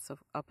concepts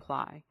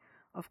apply.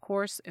 Of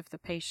course, if the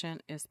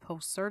patient is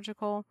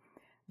post-surgical,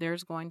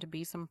 there's going to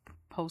be some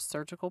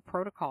post-surgical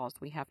protocols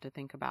we have to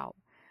think about.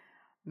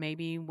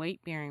 Maybe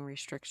weight-bearing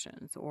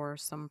restrictions or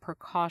some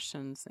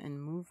precautions in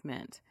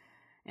movement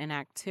and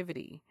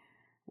activity.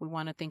 We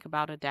want to think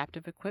about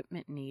adaptive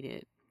equipment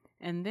needed.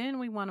 And then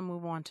we want to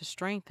move on to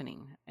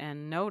strengthening.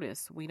 And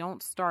notice we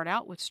don't start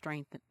out with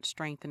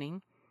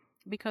strengthening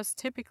because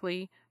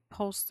typically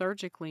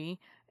post-surgically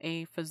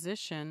a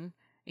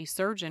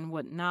surgeon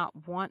would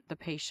not want the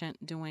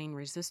patient doing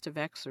resistive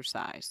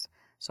exercise.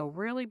 So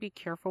really be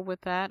careful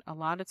with that. A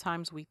lot of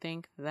times we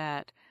think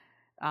that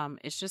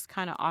it's just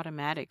kind of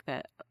automatic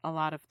that a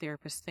lot of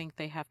therapists think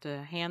they have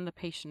to hand the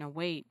patient a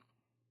weight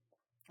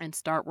and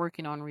start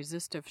working on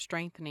resistive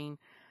strengthening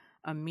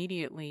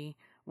immediately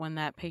when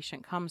that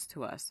patient comes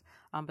to us.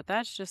 But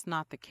that's just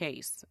not the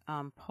case.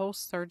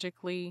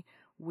 Post-surgically,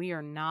 we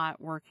are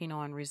not working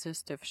on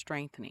resistive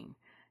strengthening.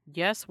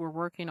 Yes, we're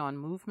working on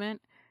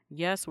movement.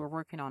 Yes, we're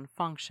working on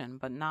function,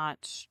 but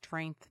not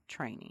strength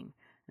training.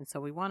 And so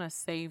we want to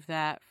save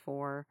that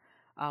for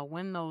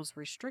when those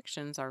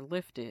restrictions are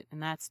lifted,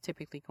 and that's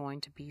typically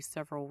going to be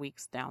several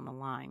weeks down the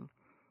line.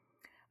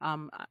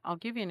 I'll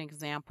give you an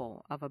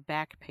example of a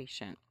back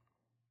patient.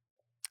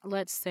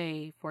 Let's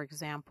say, for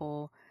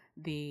example,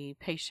 the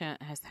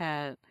patient has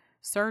had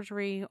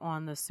surgery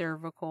on the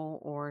cervical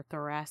or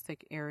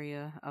thoracic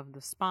area of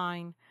the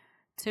spine.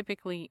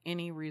 Typically,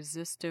 any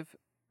resistive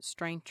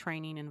strength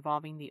training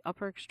involving the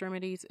upper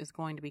extremities is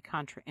going to be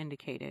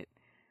contraindicated.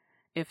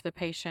 If the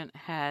patient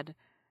had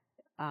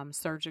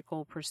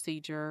surgical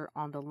procedure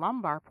on the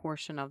lumbar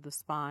portion of the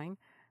spine,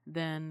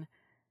 then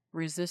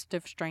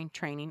resistive strength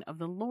training of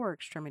the lower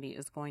extremity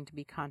is going to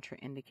be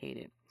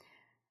contraindicated.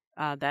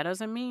 That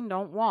doesn't mean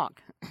don't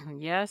walk.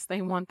 Yes,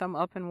 they want them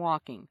up and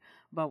walking,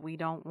 but we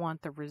don't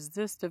want the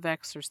resistive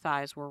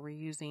exercise where we're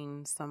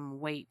using some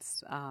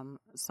weights,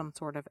 some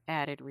sort of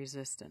added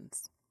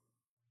resistance.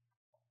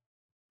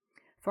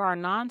 For our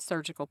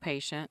non-surgical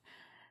patient,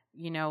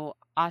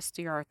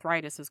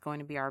 osteoarthritis is going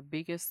to be our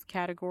biggest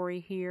category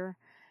here.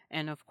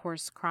 And of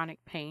course,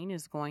 chronic pain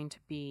is going to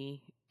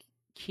be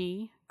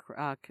key,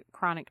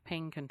 chronic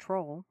pain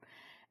control,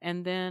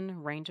 and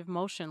then range of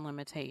motion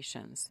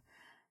limitations.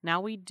 Now,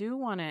 we do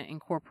want to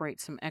incorporate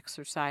some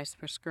exercise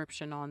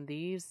prescription on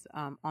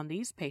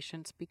these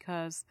patients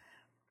because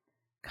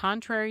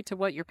contrary to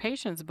what your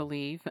patients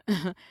believe,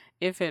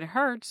 if it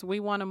hurts, we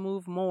want to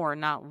move more,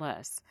 not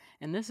less.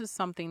 And this is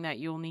something that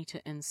you'll need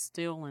to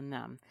instill in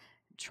them.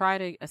 Try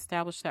to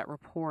establish that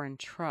rapport and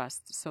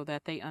trust so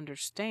that they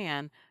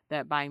understand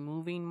that by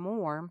moving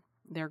more,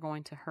 they're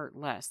going to hurt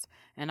less.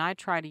 And I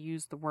try to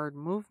use the word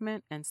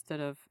movement instead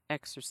of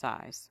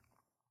exercise.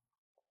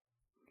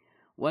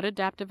 What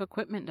adaptive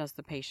equipment does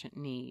the patient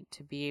need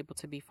to be able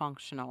to be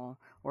functional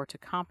or to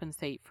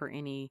compensate for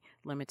any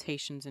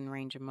limitations in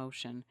range of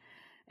motion?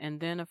 And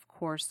then, of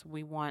course,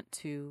 we want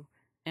to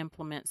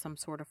implement some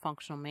sort of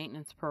functional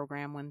maintenance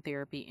program when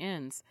therapy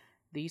ends.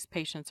 These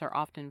patients are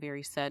often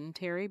very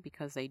sedentary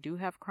because they do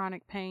have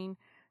chronic pain,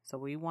 so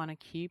we want to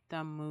keep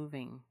them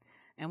moving.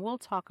 And we'll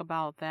talk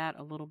about that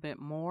a little bit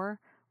more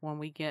when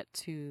we get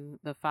to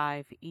the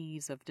 5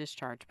 E's of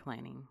discharge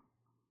planning.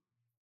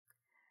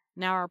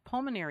 Now, our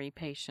pulmonary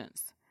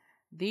patients.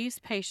 These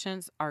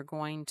patients are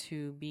going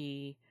to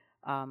be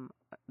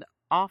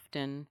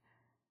often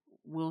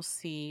we'll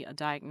see a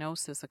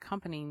diagnosis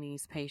accompanying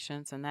these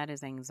patients, and that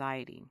is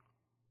anxiety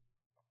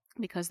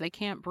because they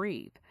can't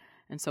breathe.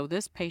 And so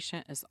this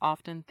patient is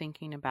often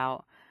thinking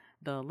about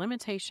the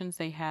limitations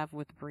they have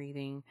with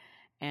breathing,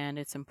 and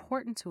it's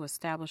important to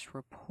establish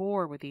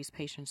rapport with these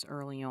patients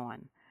early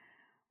on.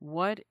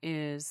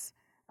 What's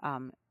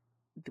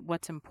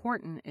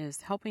important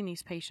is helping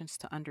these patients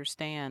to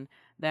understand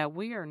that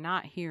we are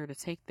not here to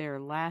take their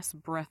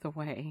last breath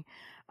away,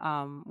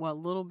 what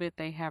little bit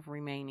they have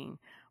remaining.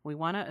 We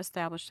want to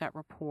establish that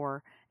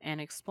rapport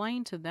and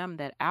explain to them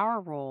that our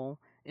role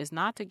is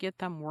not to get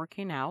them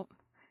working out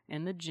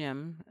in the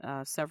gym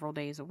several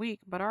days a week,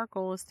 but our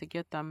goal is to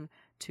get them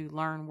to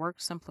learn work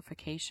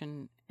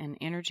simplification and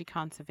energy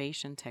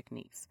conservation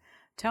techniques.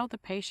 Tell the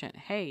patient,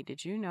 hey,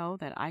 did you know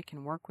that I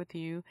can work with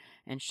you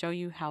and show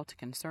you how to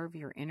conserve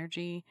your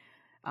energy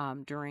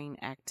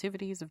during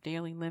activities of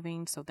daily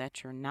living so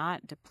that you're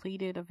not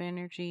depleted of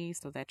energy,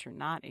 so that you're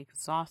not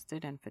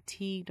exhausted and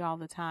fatigued all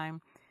the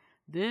time?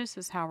 This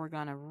is how we're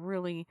going to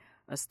really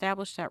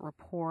establish that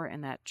rapport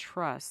and that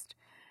trust.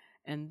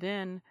 And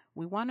then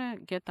we want to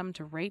get them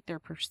to rate their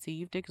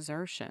perceived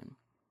exertion.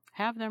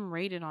 Have them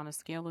rated on a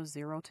scale of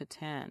 0 to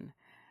 10.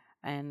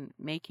 And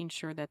making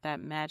sure that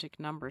that magic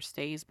number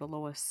stays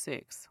below a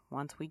 6.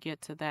 Once we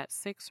get to that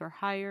 6 or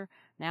higher,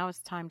 now it's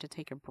time to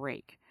take a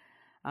break.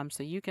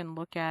 So you can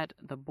look at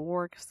the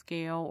Borg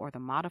scale or the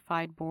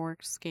modified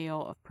Borg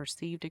scale of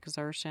perceived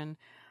exertion.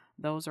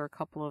 Those are a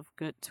couple of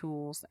good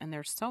tools, and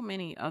there's so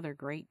many other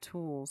great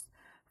tools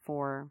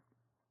for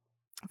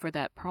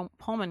that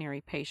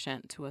pulmonary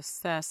patient to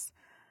assess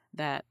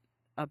that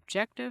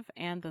objective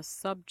and the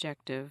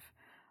subjective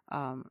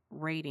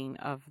rating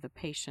of the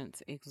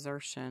patient's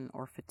exertion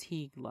or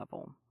fatigue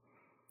level.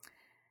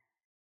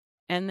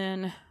 And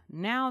then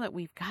now that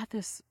we've got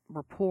this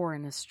rapport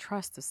and this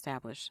trust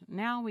established,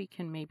 now we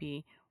can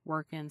maybe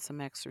work in some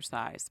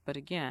exercise. But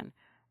again,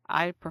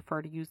 I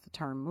prefer to use the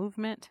term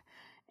movement,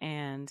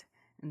 and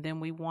then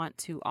we want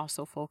to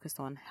also focus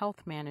on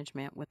health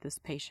management with this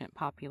patient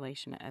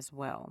population as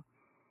well.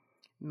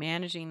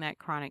 Managing that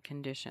chronic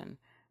condition,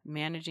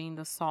 managing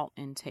the salt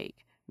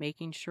intake,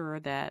 making sure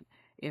that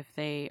if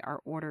they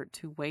are ordered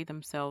to weigh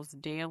themselves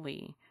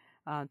daily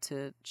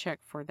to check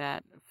for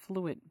that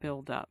fluid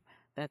buildup,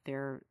 that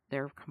they're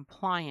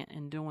compliant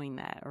in doing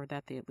that, or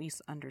that they at least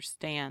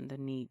understand the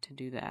need to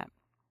do that.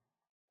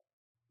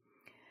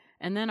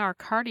 And then our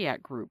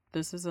cardiac group.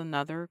 This is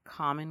another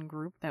common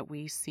group that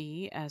we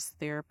see as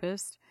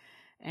therapists,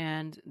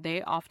 and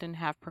they often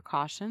have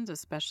precautions,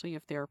 especially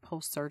if they're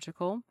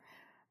post-surgical.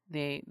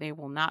 They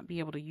will not be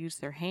able to use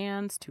their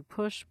hands to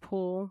push,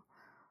 pull,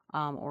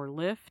 or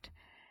lift.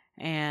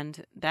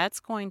 And that's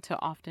going to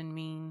often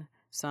mean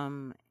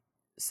some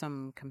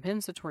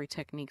compensatory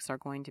techniques are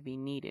going to be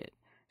needed.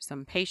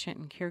 Some patient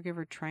and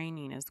caregiver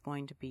training is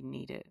going to be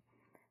needed.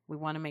 We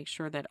want to make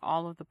sure that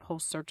all of the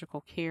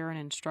post-surgical care and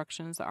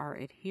instructions are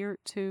adhered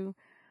to.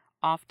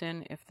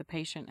 Often, if the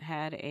patient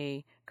had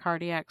a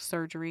cardiac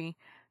surgery,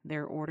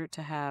 they're ordered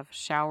to have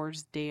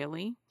showers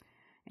daily.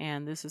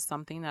 And this is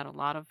something that a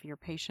lot of your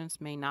patients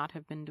may not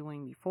have been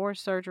doing before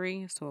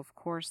surgery. So, of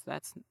course,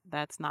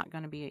 that's not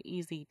going to be an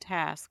easy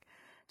task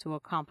to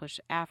accomplish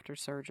after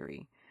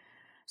surgery.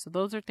 So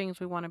those are things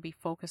we want to be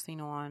focusing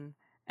on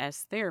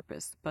as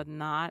therapists, but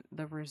not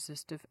the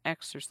resistive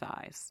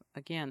exercise.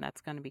 Again,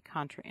 that's going to be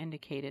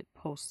contraindicated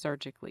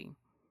post-surgically.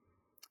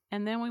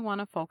 And then we want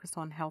to focus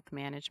on health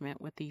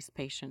management with these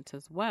patients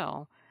as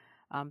well,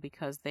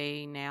 because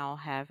they now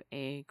have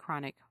a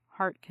chronic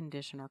heart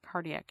condition or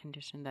cardiac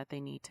condition that they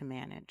need to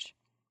manage.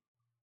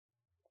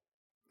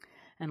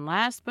 And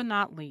last but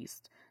not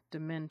least,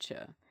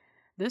 dementia.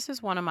 This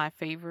is one of my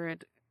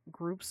favorite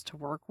groups to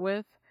work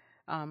with.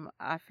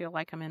 I feel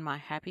like I'm in my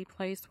happy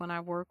place when I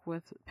work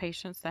with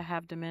patients that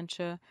have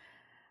dementia.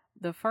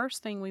 The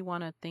first thing we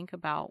want to think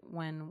about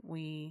when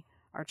we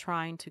are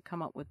trying to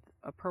come up with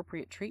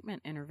appropriate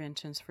treatment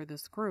interventions for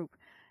this group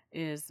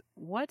is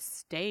what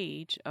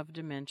stage of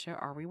dementia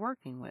are we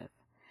working with?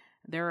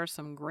 There are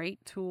some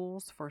great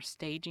tools for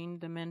staging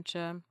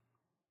dementia.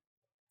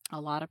 A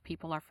lot of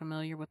people are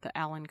familiar with the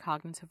Allen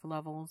cognitive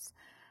levels.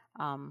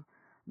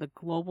 The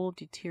Global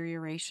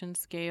Deterioration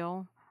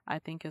Scale, I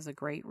think, is a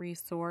great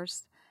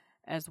resource,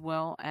 as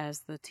well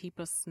as the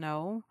TIPA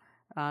Snow,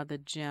 the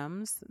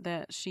GEMS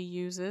that she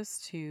uses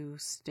to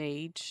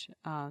stage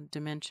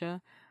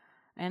dementia.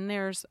 And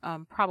there's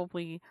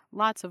probably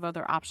lots of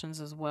other options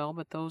as well,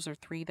 but those are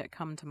 3 that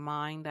come to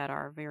mind that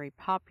are very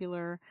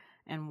popular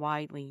and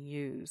widely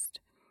used.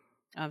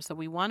 So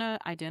we want to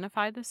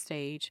identify the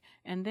stage,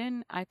 and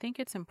then I think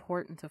it's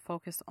important to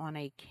focus on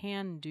a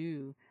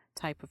can-do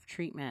type of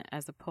treatment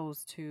as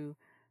opposed to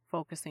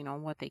focusing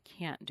on what they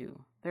can't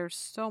do. There's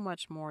so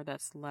much more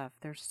that's left.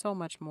 There's so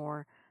much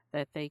more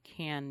that they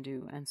can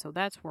do, and so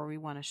that's where we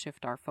want to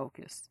shift our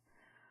focus.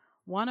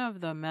 One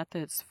of the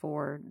methods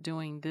for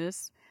doing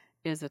this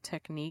is a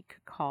technique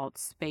called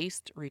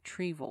spaced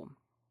retrieval.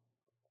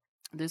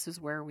 This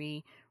is where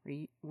we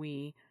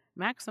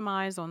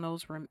maximize on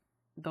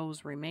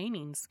those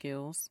remaining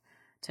skills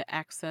to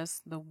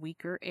access the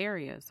weaker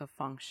areas of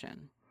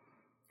function.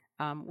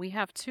 We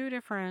have two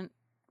different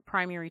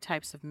primary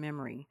types of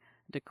memory: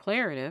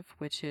 declarative,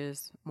 which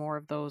is more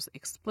of those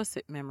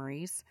explicit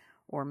memories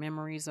or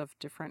memories of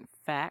different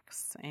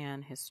facts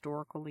and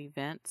historical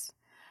events,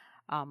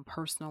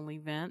 personal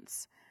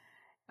events.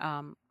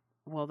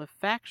 The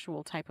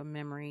factual type of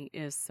memory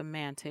is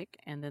semantic,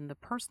 and then the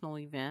personal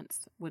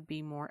events would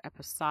be more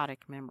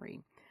episodic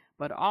memory.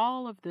 But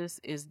all of this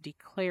is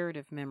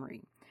declarative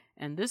memory.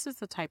 And this is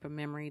the type of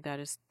memory that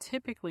is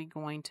typically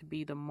going to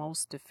be the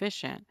most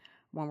deficient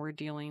when we're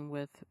dealing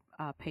with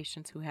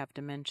patients who have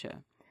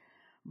dementia.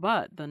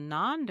 But the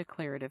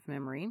non-declarative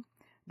memory,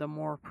 the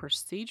more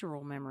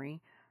procedural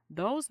memory,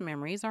 those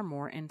memories are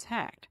more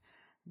intact.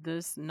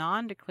 This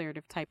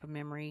non-declarative type of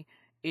memory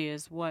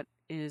is what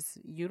is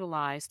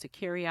utilized to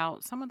carry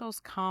out some of those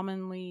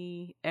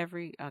commonly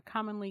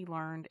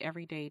learned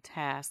everyday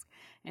tasks,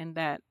 and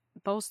that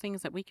those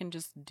things that we can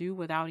just do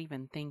without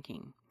even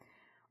thinking,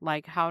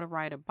 like how to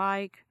ride a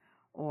bike,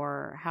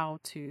 or how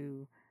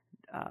to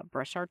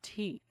brush our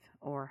teeth,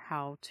 or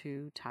how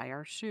to tie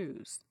our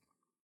shoes.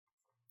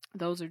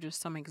 Those are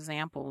just some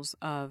examples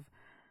of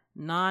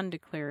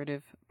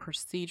non-declarative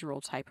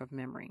procedural type of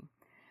memory.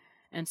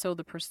 And so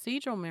the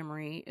procedural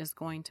memory is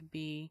going to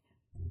be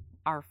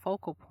our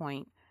focal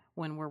point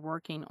when we're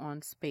working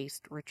on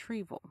spaced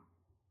retrieval.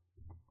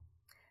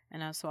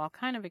 And so I'll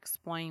kind of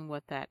explain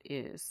what that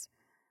is.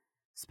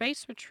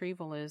 Spaced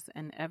retrieval is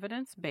an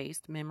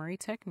evidence-based memory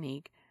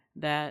technique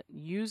that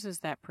uses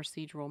that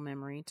procedural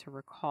memory to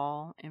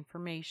recall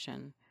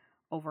information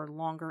over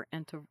longer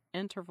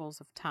intervals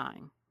of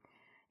time.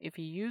 If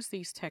you use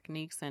these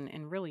techniques,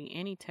 and really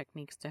any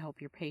techniques to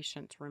help your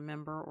patients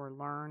remember or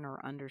learn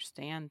or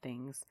understand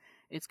things,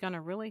 it's going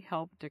to really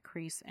help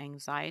decrease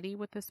anxiety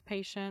with this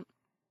patient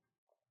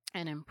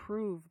and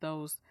improve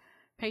those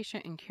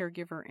patient and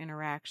caregiver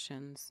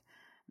interactions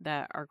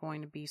that are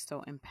going to be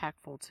so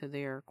impactful to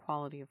their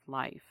quality of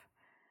life.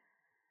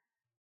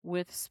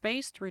 With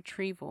spaced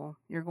retrieval,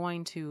 you're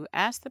going to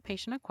ask the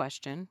patient a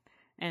question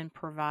and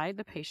provide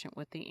the patient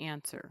with the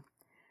answer,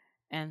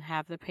 and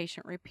have the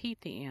patient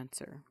repeat the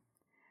answer.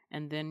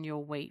 And then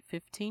you'll wait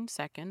 15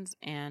 seconds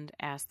and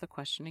ask the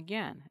question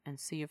again and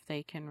see if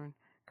they can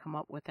come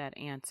up with that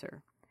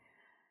answer.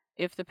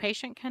 If the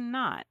patient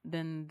cannot,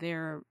 then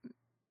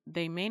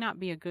they may not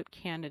be a good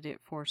candidate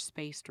for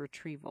spaced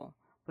retrieval.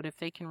 But if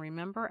they can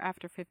remember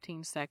after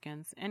 15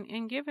 seconds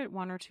and give it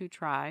one or two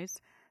tries,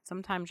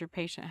 sometimes your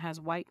patient has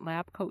white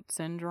lab coat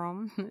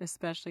syndrome,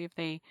 especially if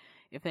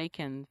they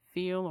can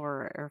feel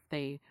or if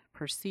they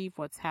perceive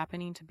what's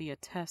happening to be a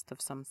test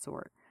of some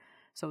sort.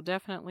 So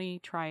definitely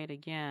try it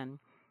again.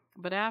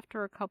 But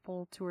after a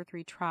couple, 2 or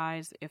 3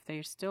 tries, if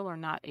they still are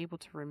not able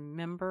to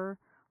remember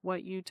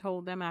what you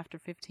told them after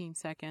 15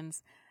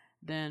 seconds,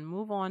 then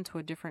move on to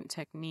a different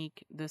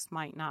technique. This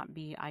might not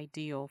be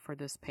ideal for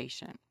this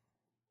patient.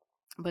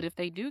 But if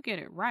they do get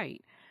it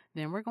right,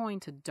 then we're going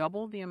to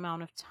double the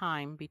amount of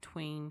time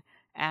between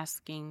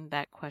asking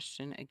that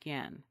question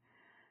again.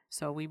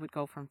 So we would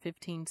go from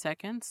 15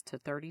 seconds to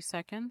 30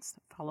 seconds,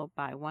 followed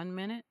by 1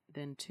 minute,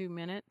 then 2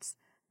 minutes,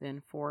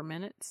 then 4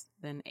 minutes,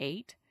 then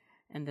 8,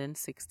 and then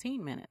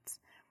 16 minutes.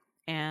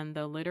 And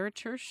the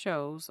literature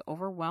shows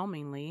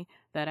overwhelmingly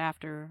that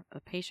after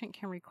a patient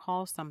can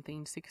recall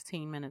something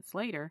 16 minutes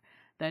later,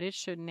 that it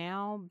should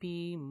now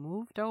be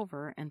moved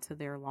over into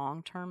their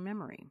long-term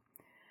memory.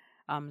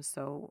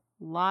 So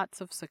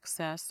lots of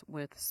success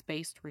with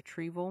spaced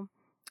retrieval.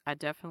 I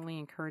definitely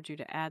encourage you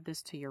to add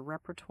this to your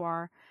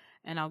repertoire,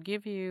 and I'll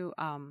give you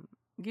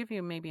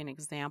maybe an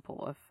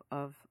example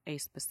of a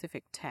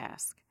specific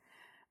task.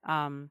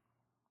 One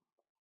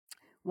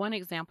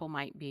example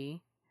might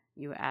be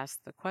you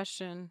ask the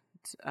question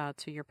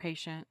to your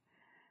patient,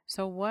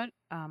 so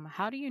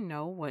how do you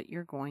know what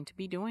you're going to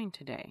be doing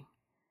today?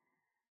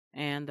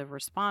 And the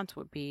response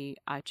would be,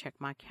 I check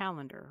my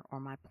calendar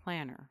or my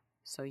planner.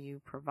 So you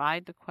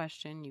provide the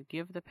question, you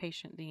give the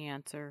patient the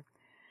answer,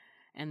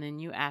 and then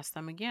you ask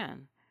them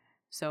again.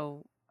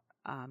 So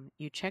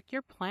you check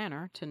your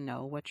planner to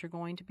know what you're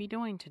going to be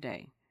doing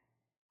today.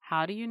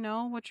 How do you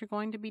know what you're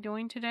going to be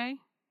doing today?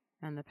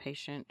 And the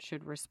patient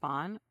should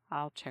respond,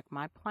 I'll check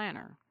my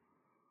planner.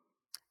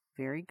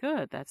 Very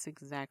good. That's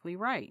exactly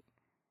right.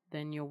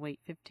 Then you'll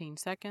wait 15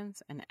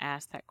 seconds and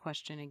ask that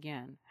question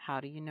again. How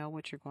do you know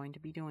what you're going to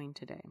be doing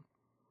today?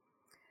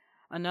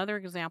 Another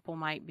example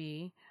might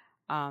be,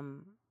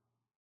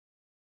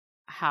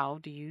 how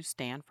do you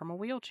stand from a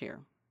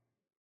wheelchair?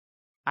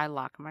 I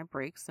lock my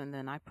brakes and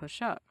then I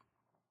push up.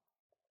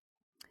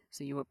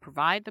 So you would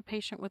provide the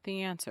patient with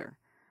the answer.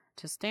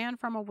 To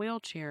stand from a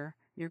wheelchair,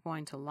 you're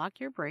going to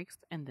lock your brakes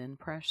and then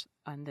press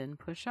and then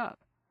push up.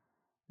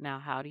 Now,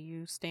 how do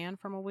you stand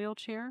from a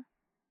wheelchair?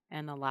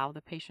 And allow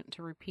the patient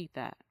to repeat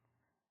that.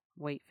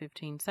 Wait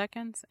 15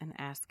 seconds and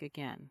ask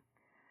again.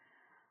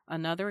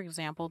 Another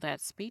example that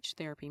speech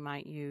therapy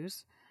might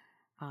use,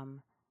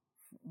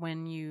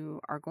 When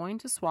you are going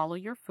to swallow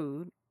your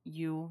food,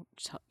 you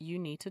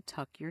need to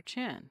tuck your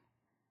chin.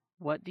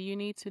 What do you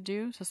need to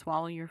do to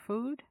swallow your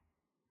food?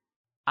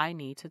 I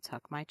need to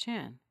tuck my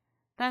chin.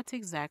 That's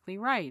exactly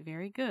right.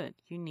 Very good.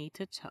 You need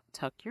to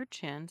tuck your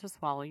chin to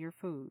swallow your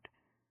food.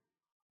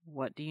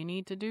 What do you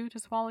need to do to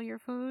swallow your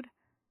food?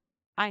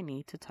 I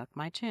need to tuck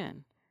my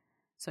chin.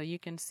 So you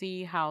can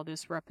see how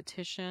this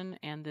repetition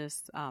and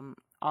this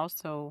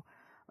also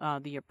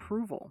the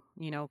approval,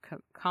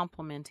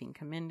 complimenting,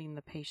 commending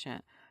the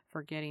patient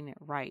for getting it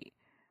right,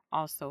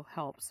 also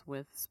helps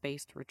with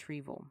spaced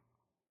retrieval.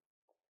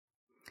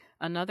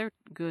 Another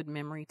good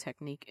memory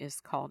technique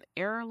is called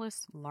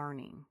errorless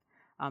learning.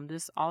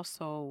 This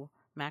also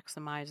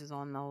maximizes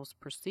on those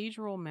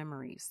procedural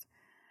memories.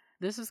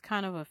 This is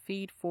kind of a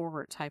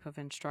feed-forward type of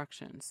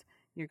instructions.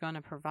 You're going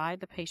to provide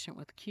the patient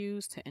with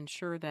cues to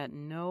ensure that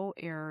no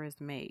error is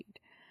made.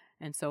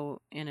 And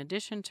so, in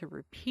addition to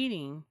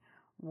repeating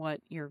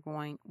what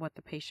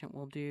the patient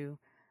will do,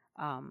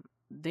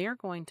 they're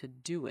going to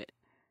do it.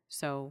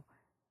 So,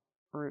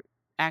 we're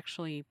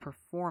actually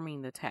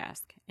performing the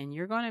task, and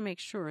you're going to make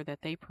sure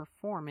that they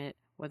perform it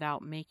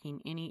without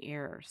making any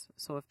errors.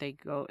 So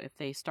if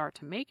they start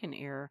to make an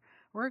error,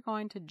 we're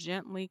going to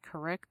gently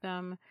correct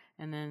them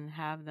and then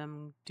have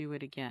them do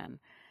it again.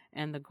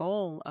 And the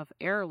goal of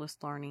errorless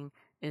learning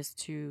is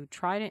to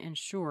try to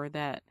ensure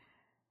that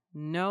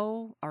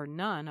no or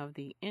none of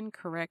the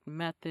incorrect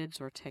methods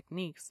or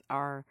techniques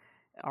are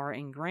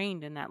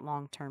ingrained in that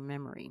long-term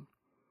memory.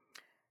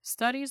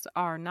 Studies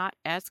are not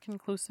as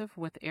conclusive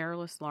with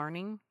errorless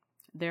learning.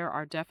 There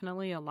are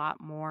definitely a lot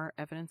more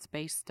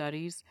evidence-based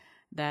studies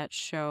that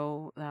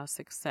show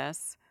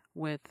success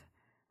with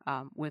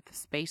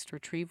spaced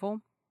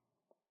retrieval,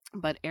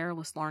 but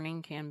errorless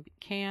learning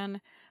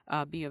can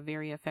be a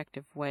very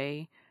effective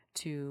way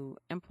to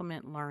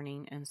implement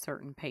learning in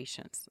certain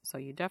patients. So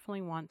you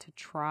definitely want to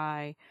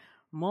try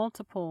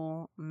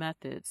multiple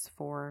methods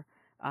for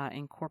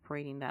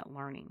incorporating that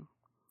learning.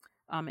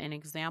 An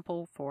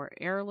example for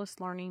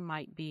errorless learning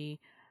might be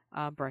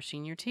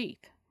brushing your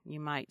teeth. You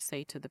might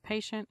say to the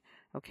patient,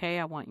 okay,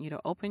 I want you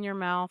to open your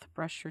mouth,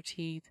 brush your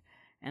teeth,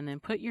 and then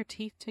put your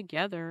teeth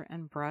together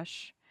and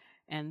brush,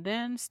 and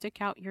then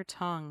stick out your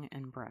tongue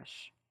and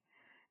brush.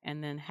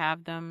 And then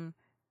have them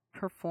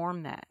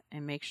perform that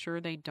and make sure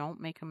they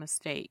don't make a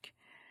mistake.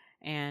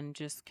 And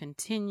just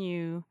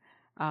continue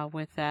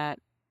with that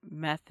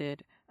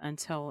method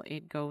until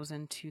it goes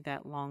into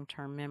that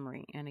long-term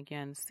memory. And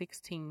again,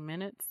 16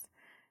 minutes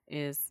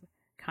is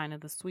kind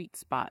of the sweet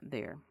spot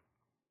there.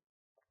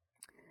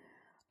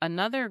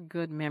 Another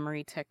good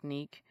memory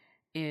technique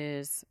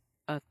is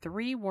a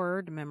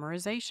 3-word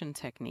memorization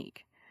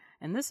technique.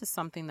 And this is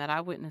something that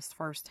I witnessed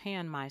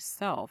firsthand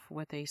myself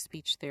with a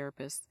speech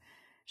therapist.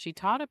 She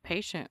taught a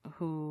patient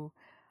who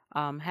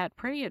had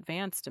pretty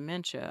advanced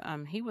dementia.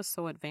 He was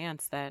so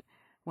advanced that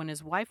when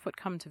his wife would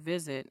come to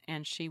visit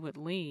and she would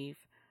leave,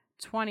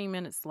 20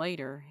 minutes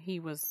later, he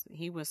was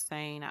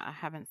saying, I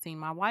haven't seen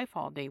my wife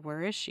all day.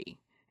 Where is she?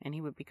 And he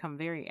would become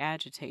very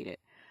agitated.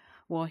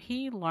 Well,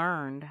 he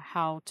learned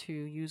how to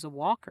use a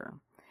walker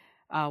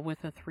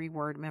with a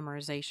 3-word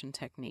memorization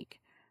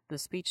technique. The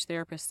speech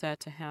therapist said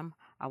to him,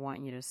 I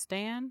want you to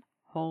stand,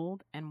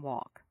 hold, and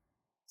walk.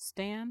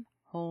 Stand,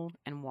 hold,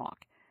 and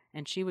walk.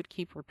 And she would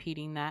keep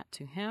repeating that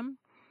to him.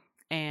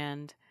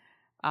 And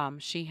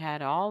she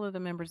had all of the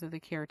members of the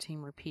care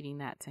team repeating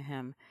that to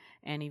him.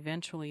 And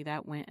eventually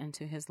that went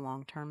into his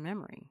long-term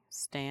memory.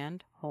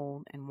 Stand,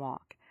 hold, and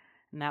walk.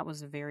 And that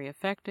was very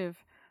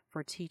effective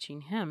for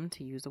teaching him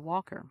to use a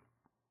walker.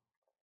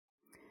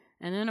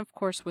 And then, of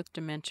course, with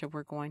dementia,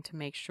 we're going to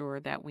make sure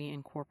that we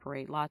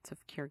incorporate lots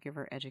of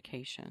caregiver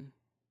education.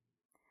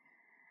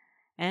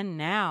 And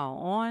now,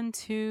 on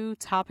to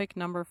topic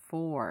number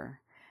 4,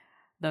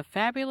 the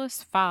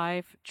fabulous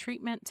 5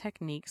 treatment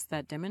techniques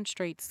that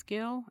demonstrate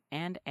skill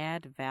and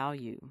add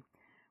value.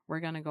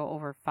 We're going to go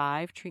over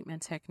 5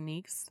 treatment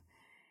techniques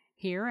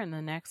here in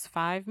the next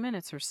 5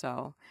 minutes or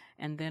so,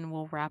 and then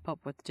we'll wrap up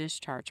with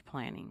discharge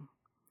planning.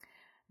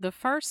 The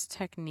first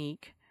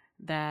technique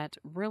that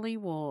really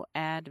will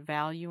add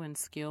value and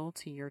skill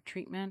to your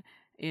treatment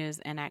is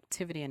an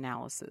activity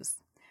analysis.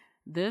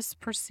 This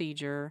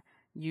procedure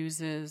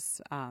uses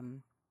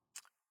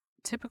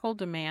typical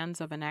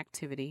demands of an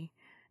activity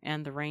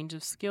and the range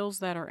of skills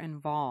that are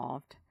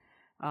involved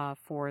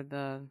for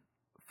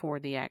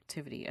the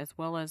activity, as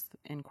well as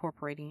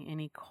incorporating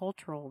any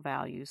cultural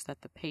values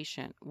that the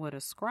patient would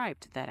ascribe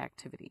to that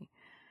activity.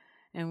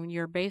 And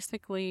you're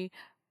basically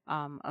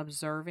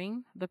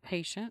observing the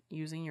patient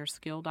using your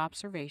skilled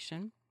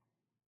observation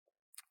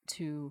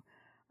to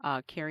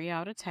carry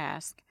out a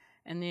task,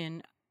 and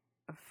then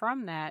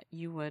from that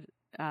you would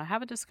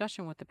have a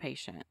discussion with the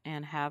patient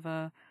and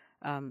have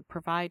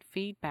provide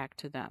feedback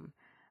to them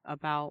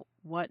about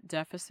what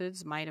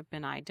deficits might have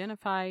been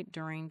identified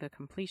during the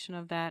completion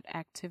of that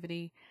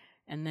activity,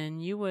 and then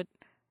you would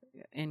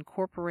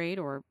incorporate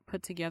or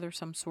put together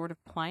some sort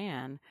of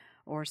plan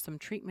or some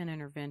treatment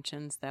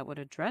interventions that would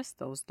address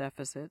those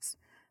deficits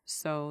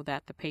so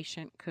that the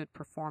patient could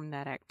perform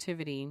that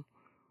activity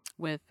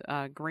with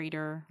a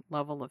greater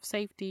level of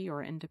safety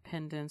or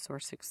independence or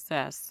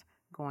success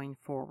going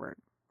forward.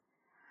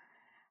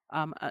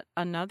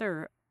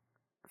 Another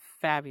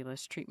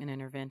fabulous treatment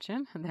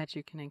intervention that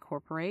you can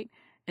incorporate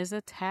is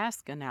a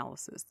task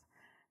analysis.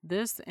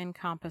 This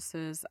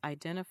encompasses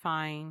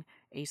identifying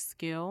a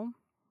skill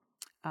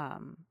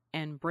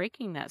and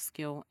breaking that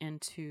skill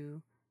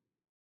into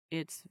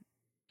its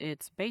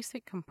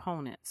basic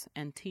components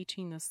and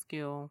teaching the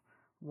skill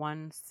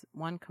one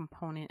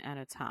component at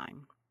a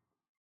time.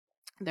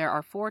 There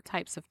are 4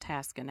 types of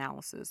task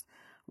analysis.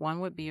 One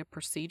would be a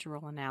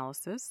procedural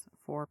analysis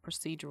for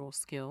procedural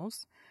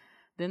skills.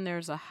 Then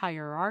there's a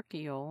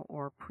hierarchical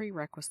or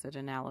prerequisite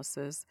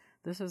analysis.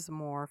 This is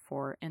more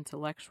for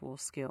intellectual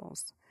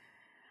skills.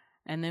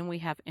 And then we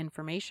have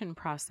information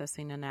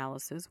processing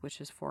analysis, which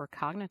is for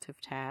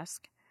cognitive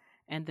task.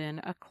 And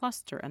then a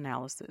cluster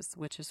analysis,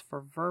 which is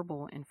for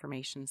verbal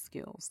information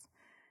skills.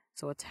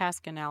 So a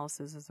task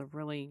analysis is a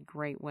really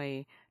great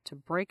way to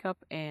break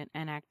up an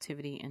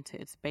activity into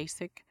its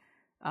basic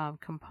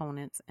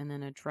components and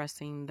then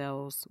addressing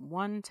those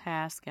one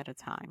task at a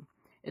time.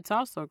 It's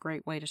also a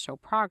great way to show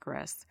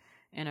progress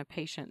in a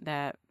patient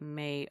that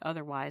may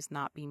otherwise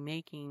not be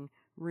making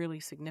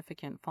really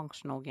significant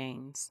functional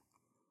gains.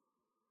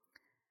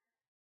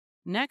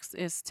 Next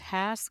is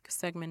task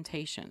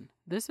segmentation.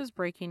 This is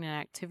breaking an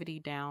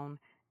activity down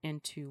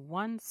into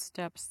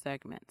one-step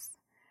segments.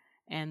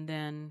 And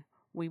then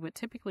we would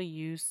typically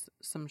use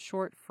some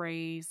short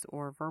phrase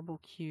or verbal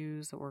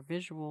cues or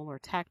visual or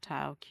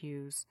tactile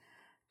cues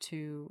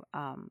to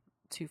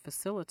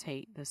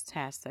facilitate this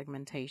task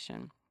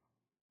segmentation.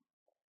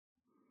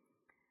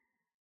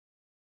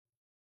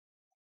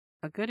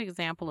 A good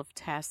example of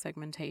task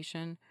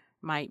segmentation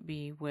might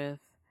be with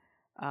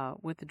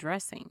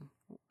dressing,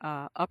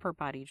 upper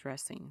body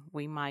dressing.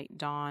 We might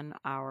don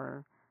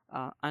our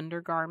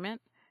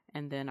undergarment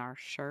and then our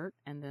shirt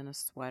and then a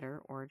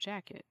sweater or a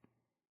jacket.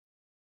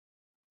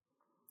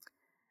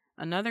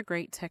 Another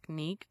great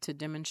technique to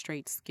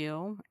demonstrate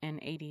skill in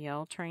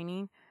ADL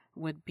training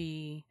would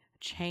be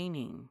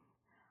chaining.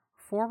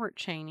 Forward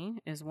chaining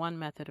is one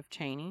method of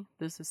chaining.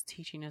 This is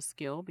teaching a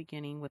skill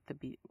beginning with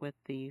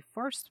the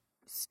first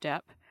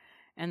step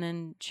and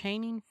then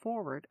chaining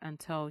forward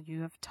until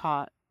you have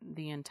taught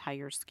the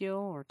entire skill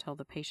or till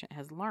the patient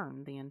has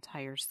learned the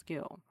entire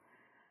skill.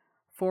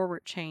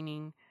 Forward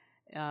chaining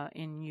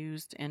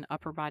used in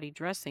upper body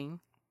dressing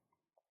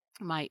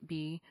might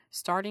be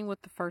starting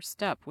with the first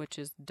step, which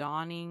is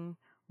donning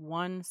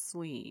one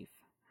sleeve.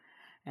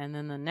 And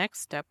then the next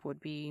step would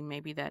be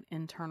maybe that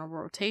internal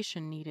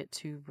rotation needed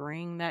to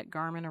bring that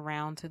garment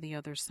around to the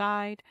other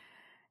side.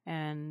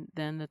 And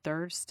then the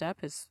third step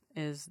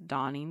is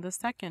donning the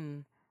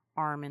second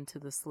arm into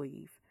the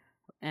sleeve.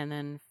 And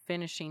then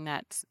finishing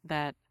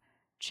that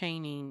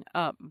chaining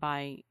up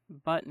by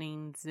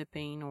buttoning,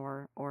 zipping,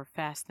 or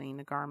fastening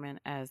the garment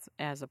as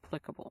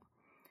applicable.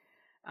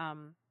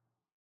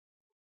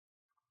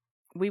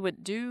 We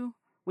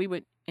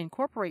would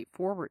incorporate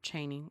forward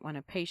chaining when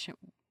a patient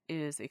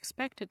is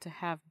expected to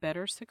have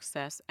better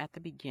success at the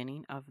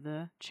beginning of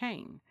the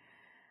chain.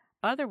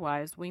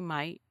 Otherwise, we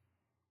might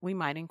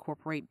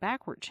incorporate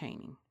backward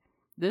chaining.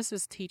 This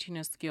is teaching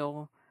a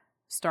skill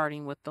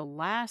starting with the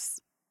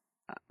last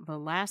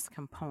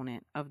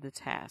component of the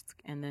task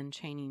and then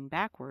chaining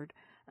backward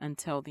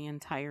until the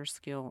entire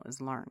skill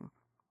is learned.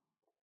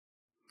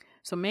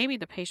 So maybe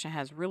the patient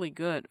has really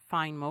good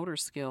fine motor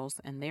skills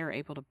and they're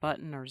able to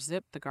button or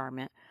zip the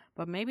garment,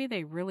 but maybe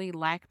they really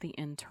lack the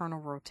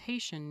internal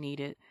rotation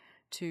needed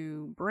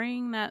to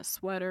bring that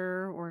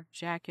sweater or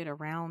jacket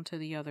around to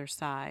the other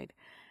side.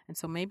 And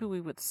so maybe we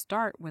would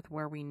start with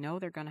where we know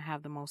they're going to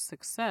have the most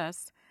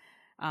success,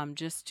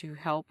 just to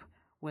help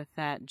with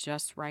that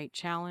just right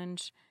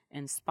challenge,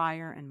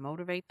 inspire and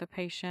motivate the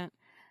patient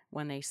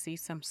when they see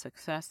some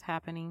success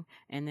happening,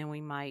 and then we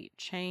might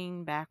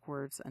chain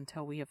backwards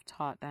until we have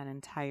taught that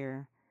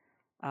entire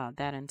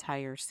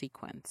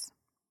sequence.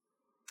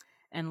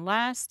 And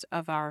last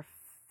of our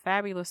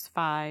fabulous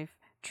 5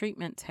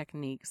 treatment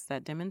techniques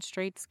that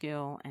demonstrate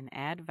skill and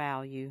add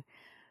value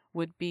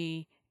would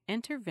be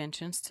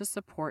interventions to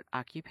support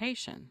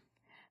occupation.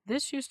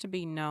 This used to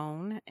be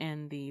known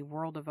in the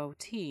world of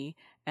OT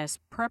as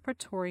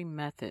preparatory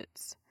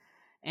methods.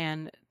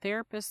 And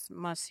therapists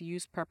must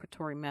use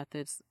preparatory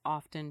methods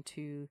often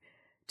to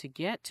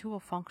get to a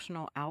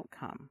functional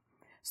outcome.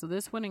 So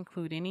this would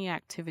include any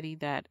activity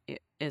that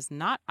is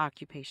not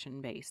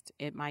occupation-based.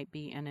 It might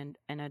be an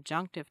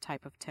adjunctive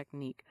type of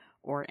technique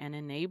or an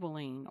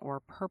enabling or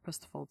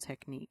purposeful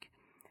technique.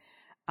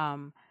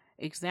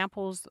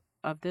 Examples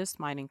of this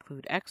might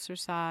include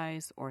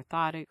exercise,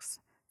 orthotics,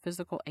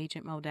 physical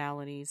agent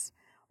modalities,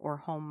 or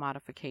home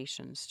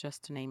modifications,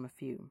 just to name a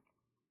few.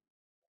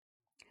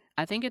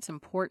 I think it's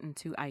important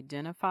to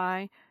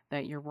identify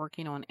that you're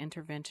working on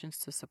interventions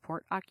to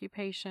support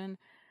occupation.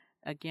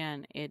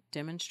 Again, it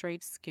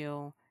demonstrates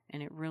skill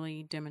and it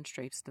really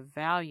demonstrates the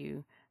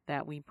value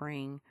that we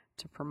bring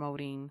to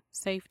promoting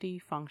safety,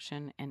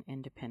 function, and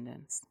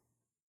independence.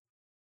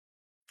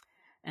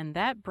 And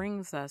that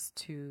brings us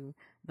to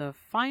the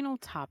final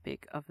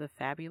topic of the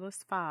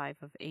Fabulous 5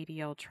 of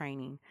ADL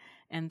training,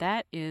 and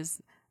that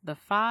is the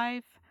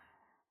 5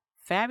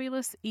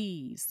 fabulous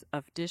E's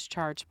of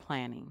discharge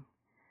planning.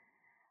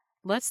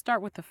 Let's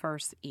start with the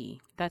first E.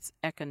 That's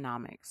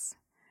economics.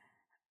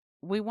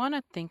 We want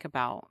to think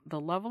about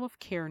the level of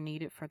care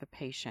needed for the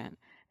patient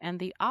and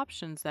the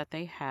options that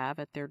they have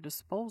at their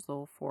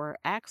disposal for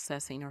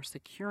accessing or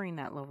securing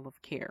that level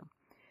of care.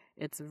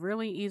 It's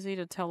really easy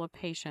to tell a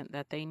patient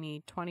that they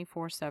need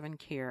 24/7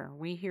 care.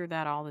 We hear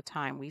that all the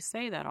time. We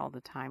say that all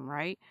the time,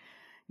 right?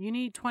 You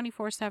need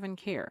 24/7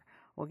 care.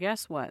 Well,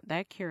 guess what?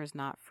 That care is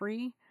not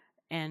free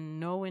and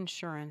no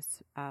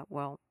insurance.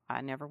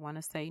 I never want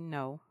to say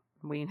no.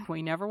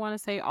 We never want to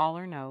say all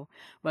or no,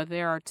 but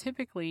there are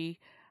typically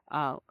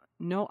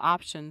no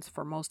options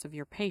for most of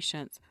your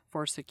patients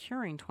for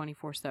securing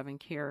 24/7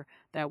 care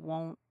that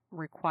won't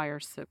require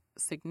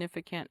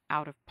significant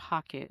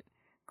out-of-pocket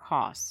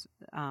costs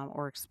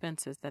or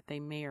expenses that they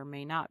may or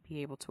may not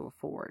be able to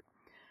afford.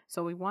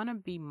 So we want to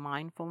be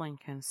mindful and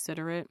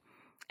considerate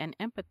and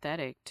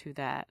empathetic to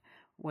that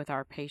with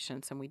our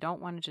patients, and we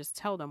don't want to just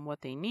tell them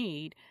what they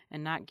need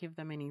and not give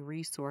them any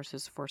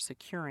resources for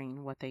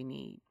securing what they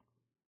need.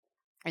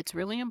 It's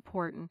really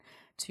important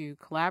to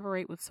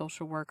collaborate with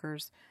social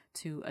workers,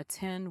 to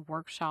attend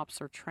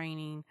workshops or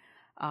training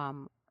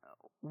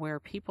where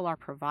people are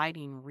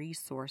providing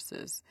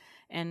resources,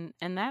 and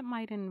that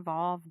might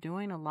involve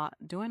doing a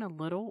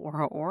little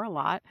or a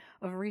lot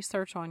of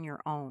research on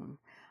your own.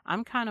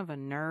 I'm kind of a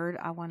nerd.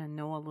 I want to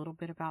know a little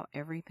bit about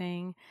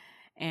everything,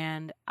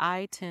 and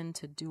I tend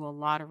to do a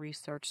lot of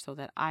research so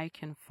that I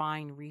can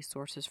find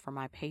resources for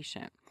my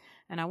patient.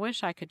 And I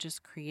wish I could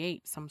just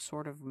create some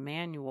sort of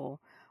manual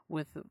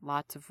with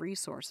lots of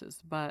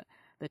resources. But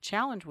the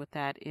challenge with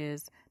that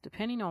is,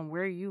 depending on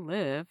where you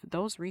live,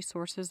 those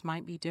resources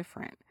might be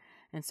different.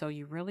 And so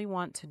you really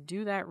want to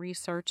do that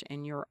research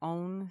in your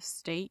own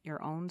state,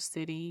 your own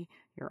city,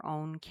 your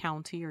own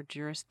county or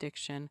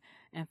jurisdiction,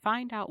 and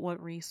find out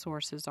what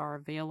resources are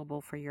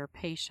available for your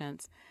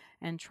patients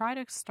and try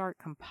to start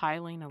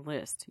compiling a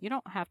list. You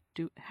don't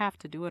have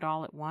to do it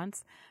all at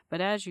once, but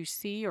as you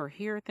see or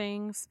hear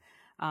things,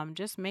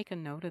 just make a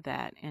note of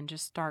that and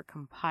just start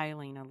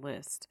compiling a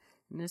list.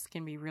 And this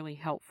can be really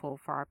helpful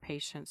for our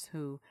patients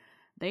who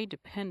they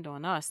depend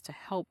on us to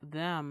help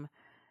them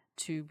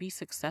to be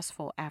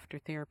successful after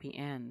therapy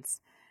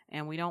ends.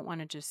 And we don't want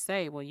to just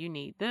say, well, you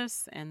need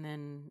this, and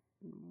then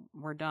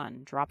we're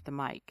done. Drop the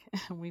mic.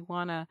 We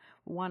want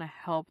to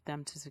help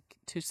them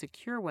to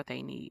secure what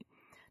they need.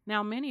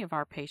 Now, many of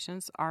our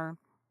patients are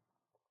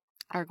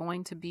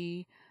going to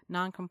be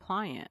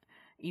non-compliant,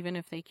 even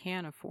if they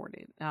can afford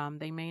it.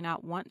 They may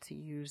not want to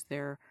use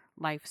their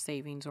life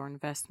savings or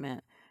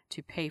investment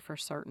to pay for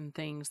certain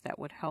things that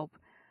would help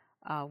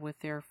with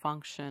their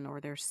function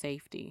or their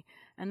safety.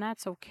 And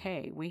that's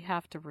okay. We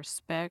have to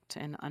respect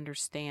and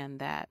understand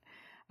that.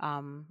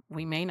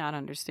 We may not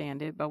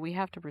understand it, but we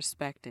have to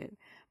respect it.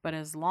 But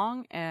as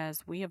long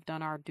as we have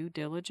done our due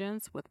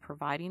diligence with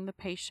providing the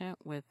patient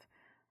with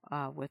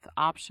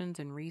options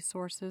and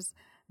resources,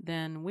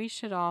 then we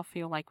should all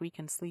feel like we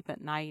can sleep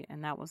at night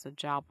and that was a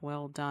job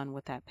well done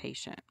with that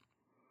patient.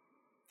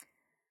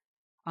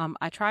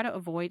 I try to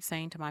avoid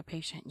saying to my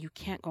patient, you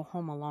can't go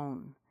home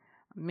alone.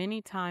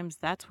 Many times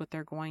that's what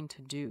they're going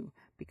to do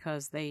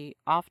because they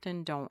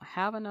often don't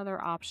have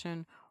another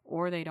option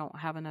or they don't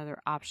have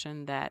another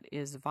option that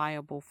is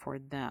viable for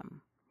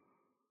them.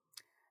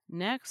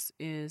 Next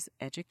is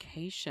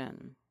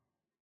education.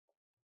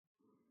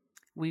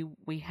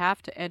 We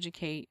have to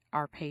educate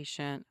our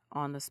patient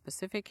on the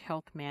specific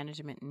health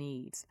management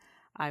needs.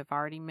 I've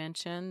already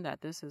mentioned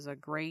that this is a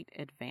great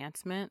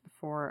advancement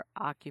for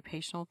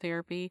occupational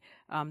therapy.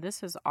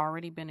 This has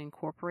already been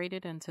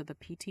incorporated into the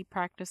PT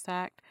Practice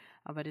Act,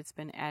 but it's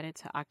been added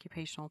to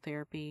occupational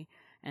therapy,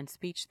 and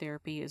speech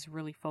therapy is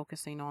really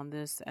focusing on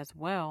this as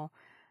well,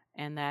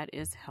 and that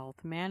is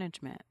health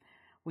management.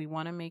 We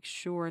want to make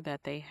sure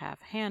that they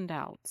have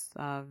handouts,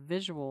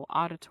 visual,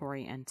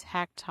 auditory, and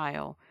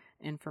tactile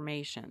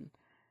information.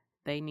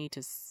 They need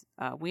to,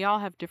 we all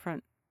have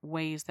different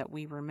ways that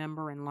we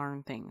remember and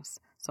learn things.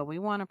 So we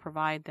want to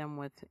provide them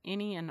with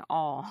any and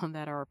all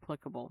that are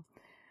applicable.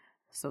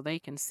 So they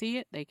can see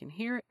it, they can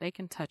hear it, they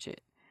can touch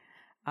it.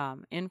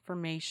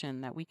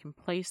 Information that we can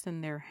place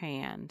in their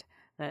hand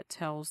that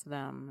tells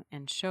them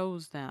and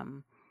shows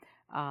them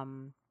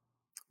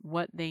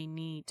what they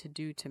need to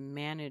do to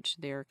manage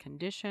their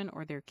condition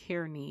or their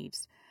care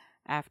needs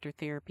after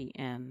therapy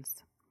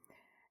ends.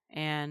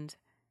 And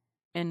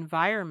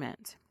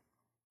environment.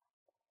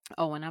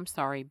 Oh, and I'm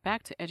sorry,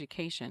 back to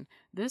education.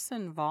 This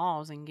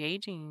involves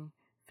engaging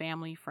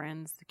family,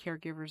 friends,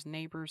 caregivers,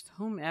 neighbors,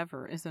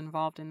 whomever is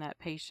involved in that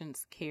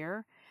patient's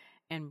care,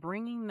 and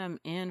bringing them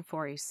in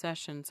for a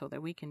session so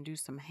that we can do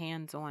some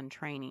hands-on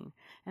training.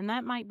 And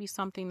that might be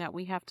something that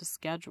we have to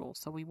schedule.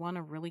 So we want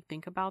to really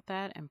think about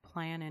that and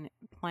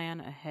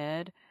plan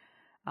ahead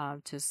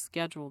to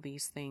schedule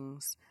these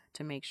things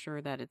to make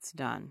sure that it's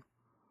done.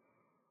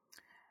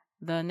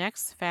 The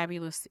next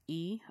fabulous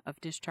E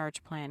of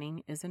discharge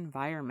planning is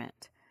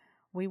environment.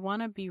 We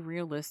want to be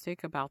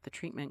realistic about the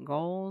treatment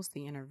goals,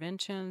 the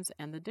interventions,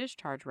 and the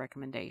discharge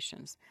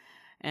recommendations.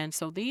 And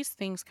so these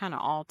things kind of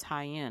all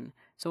tie in.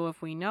 So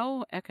if we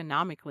know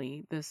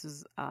economically this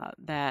is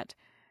that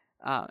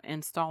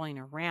installing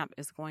a ramp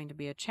is going to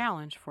be a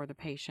challenge for the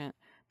patient,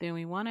 then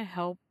we want to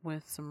help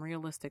with some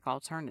realistic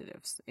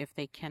alternatives if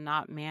they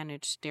cannot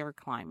manage stair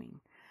climbing.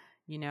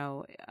 You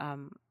know,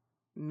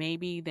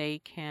 maybe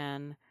they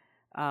can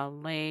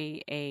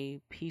lay a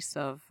piece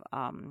of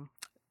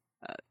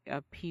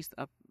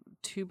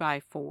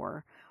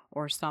 2x4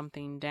 or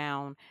something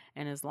down,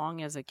 and as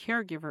long as a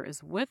caregiver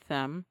is with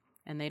them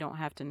and they don't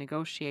have to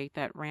negotiate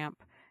that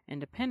ramp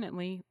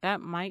independently,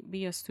 that might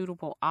be a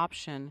suitable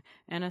option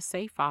and a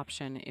safe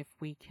option if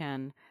we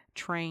can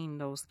train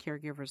those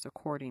caregivers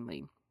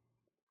accordingly.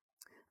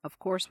 Of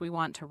course, we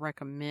want to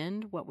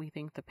recommend what we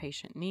think the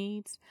patient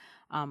needs,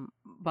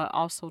 but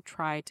also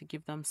try to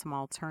give them some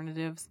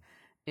alternatives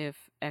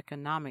if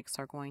economics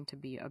are going to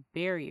be a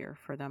barrier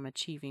for them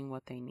achieving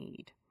what they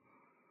need.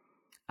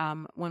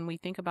 When we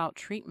think about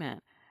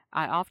treatment,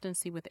 I often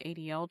see with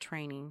ADL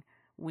training,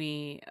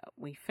 we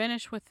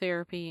finish with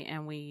therapy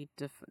and we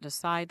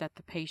decide that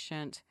the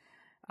patient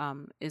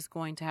is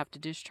going to have to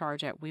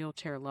discharge at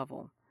wheelchair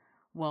level.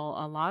 Well,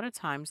 a lot of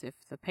times, if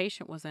the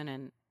patient was in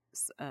an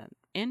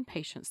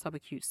inpatient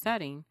subacute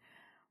setting,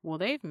 well,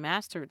 they've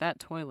mastered that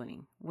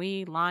toileting.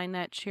 We line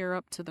that chair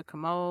up to the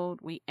commode,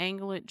 we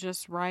angle it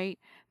just right,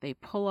 they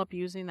pull up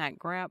using that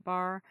grab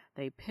bar,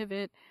 they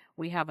pivot,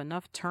 we have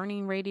enough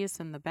turning radius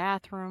in the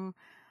bathroom.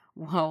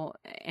 Well,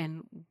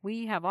 and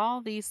we have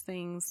all these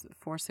things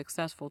for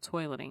successful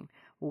toileting.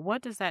 Well,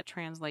 what does that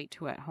translate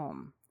to at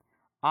home?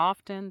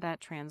 Often that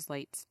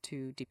translates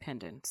to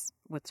dependence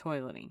with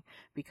toileting,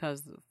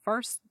 because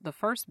the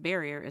first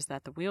barrier is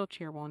that the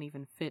wheelchair won't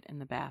even fit in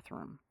the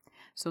bathroom.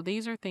 So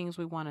these are things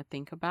we want to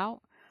think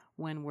about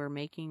when we're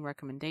making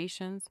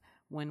recommendations,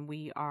 when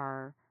we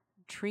are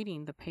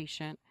treating the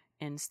patient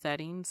in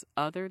settings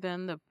other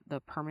than the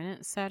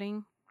permanent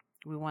setting.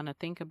 We want to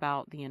think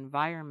about the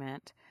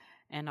environment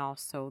and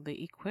also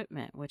the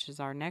equipment, which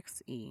is our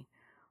next E.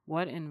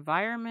 What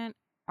environment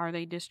are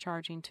they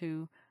discharging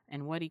to,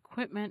 and what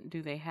equipment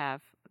do they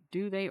have?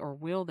 Do they or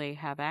will they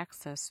have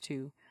access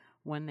to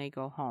when they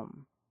go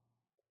home?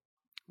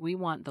 We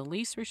want the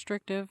least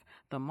restrictive,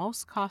 the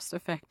most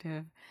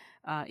cost-effective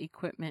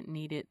equipment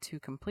needed to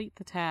complete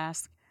the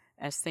task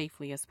as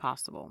safely as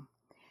possible.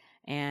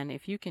 And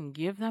if you can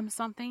give them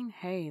something,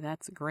 hey,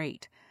 that's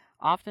great.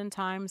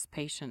 Oftentimes,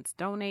 patients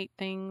donate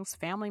things,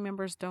 family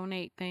members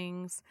donate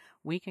things.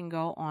 We can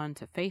go on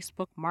to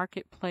Facebook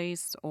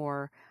Marketplace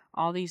or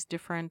all these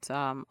different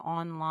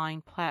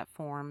online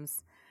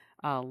platforms.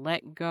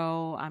 Let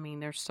Go. I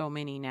mean, there's so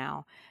many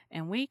now.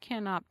 And we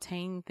can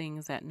obtain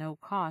things at no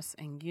cost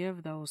and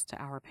give those to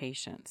our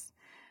patients.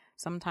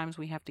 Sometimes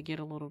we have to get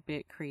a little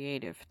bit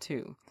creative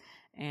too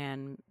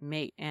and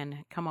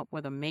come up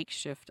with a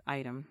makeshift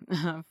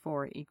item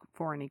for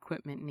an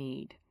equipment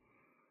need.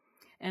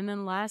 And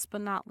then last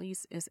but not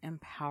least is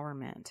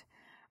empowerment.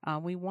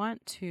 We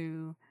want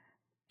to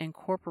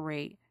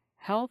incorporate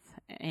health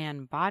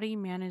and body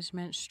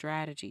management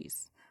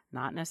strategies,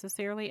 not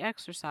necessarily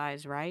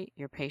exercise, right?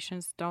 Your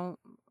patients don't,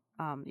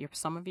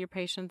 some of your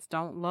patients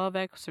don't love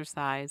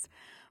exercise,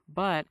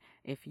 but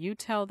if you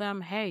tell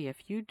them, hey,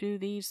 if you do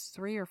these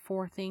 3 or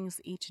 4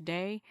 things each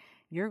day,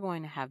 you're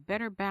going to have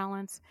better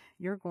balance,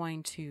 you're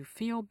going to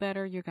feel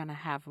better, you're going to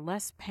have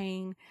less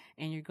pain,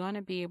 and you're going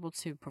to be able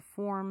to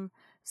perform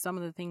some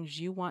of the things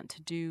you want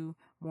to do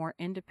more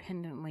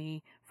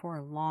independently for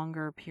a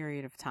longer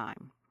period of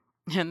time.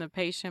 And the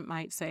patient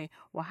might say,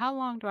 well, how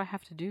long do I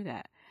have to do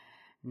that?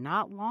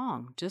 Not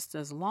long, just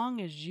as long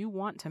as you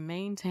want to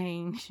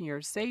maintain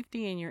your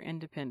safety and your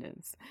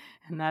independence.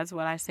 And that's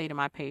what I say to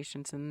my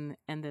patients, and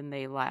then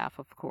they laugh,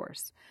 of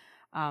course.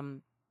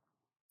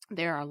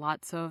 There are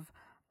lots of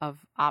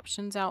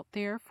options out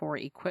there for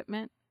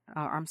equipment,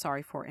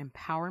 for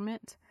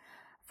empowerment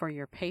for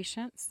your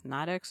patients,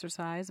 not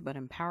exercise, but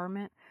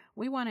empowerment.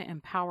 We want to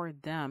empower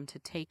them to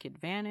take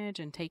advantage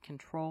and take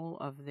control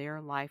of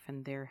their life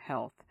and their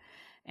health.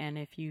 And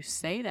if you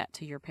say that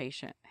to your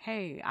patient,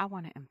 hey, I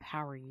want to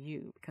empower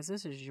you because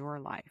this is your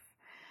life.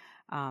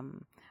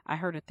 I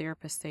heard a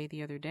therapist say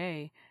the other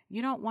day,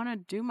 you don't want to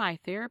do my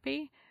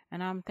therapy?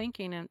 And I'm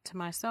thinking to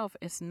myself,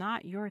 it's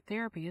not your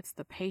therapy, it's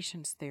the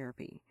patient's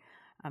therapy.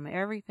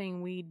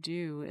 Everything we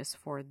do is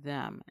for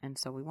them. And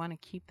so we want to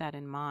keep that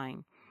in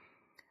mind.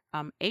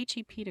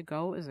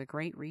 HEP2Go is a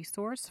great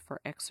resource for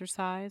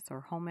exercise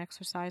or home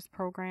exercise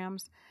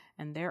programs,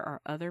 and there are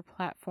other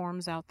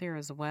platforms out there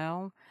as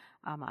well.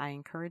 I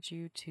encourage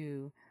you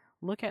to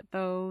look at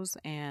those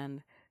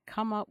and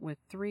come up with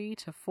 3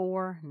 to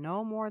 4,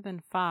 no more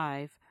than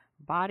 5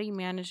 body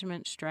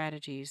management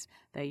strategies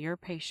that your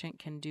patient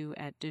can do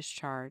at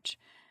discharge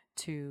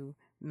to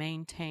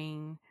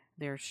maintain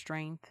their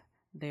strength,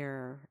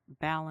 their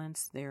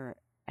balance, their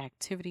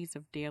activities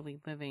of daily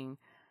living,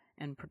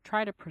 and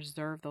try to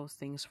preserve those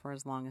things for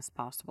as long as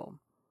possible.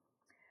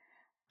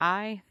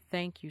 I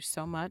thank you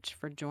so much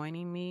for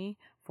joining me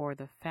for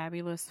the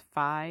Fabulous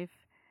 5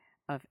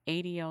 of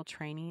ADL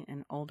training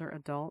in older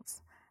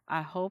adults.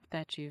 I hope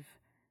that you've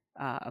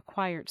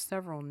acquired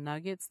several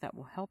nuggets that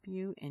will help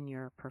you in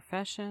your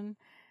profession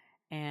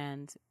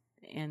and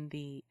in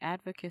the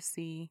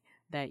advocacy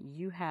that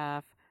you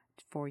have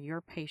for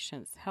your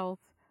patients' health,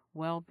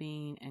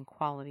 well-being, and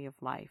quality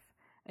of life.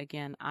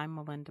 Again, I'm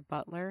Melinda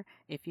Butler.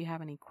 If you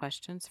have any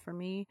questions for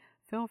me,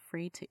 feel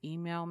free to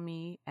email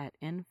me at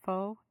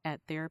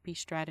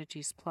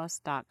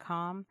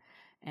info@therapystrategiesplus.com.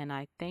 And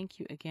I thank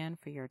you again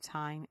for your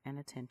time and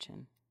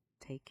attention.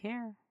 Take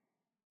care.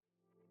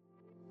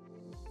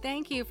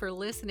 Thank you for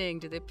listening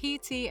to the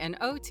PT and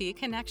OT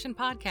Connection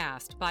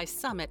podcast by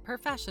Summit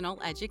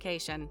Professional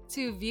Education.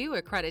 To view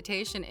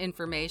accreditation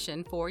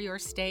information for your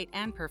state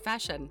and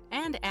profession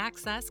and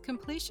access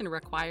completion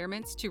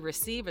requirements to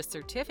receive a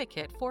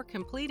certificate for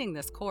completing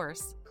this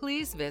course,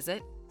 please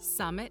visit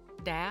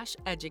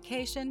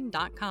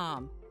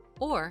summit-education.com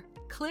or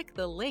click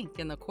the link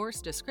in the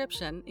course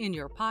description in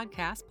your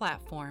podcast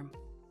platform.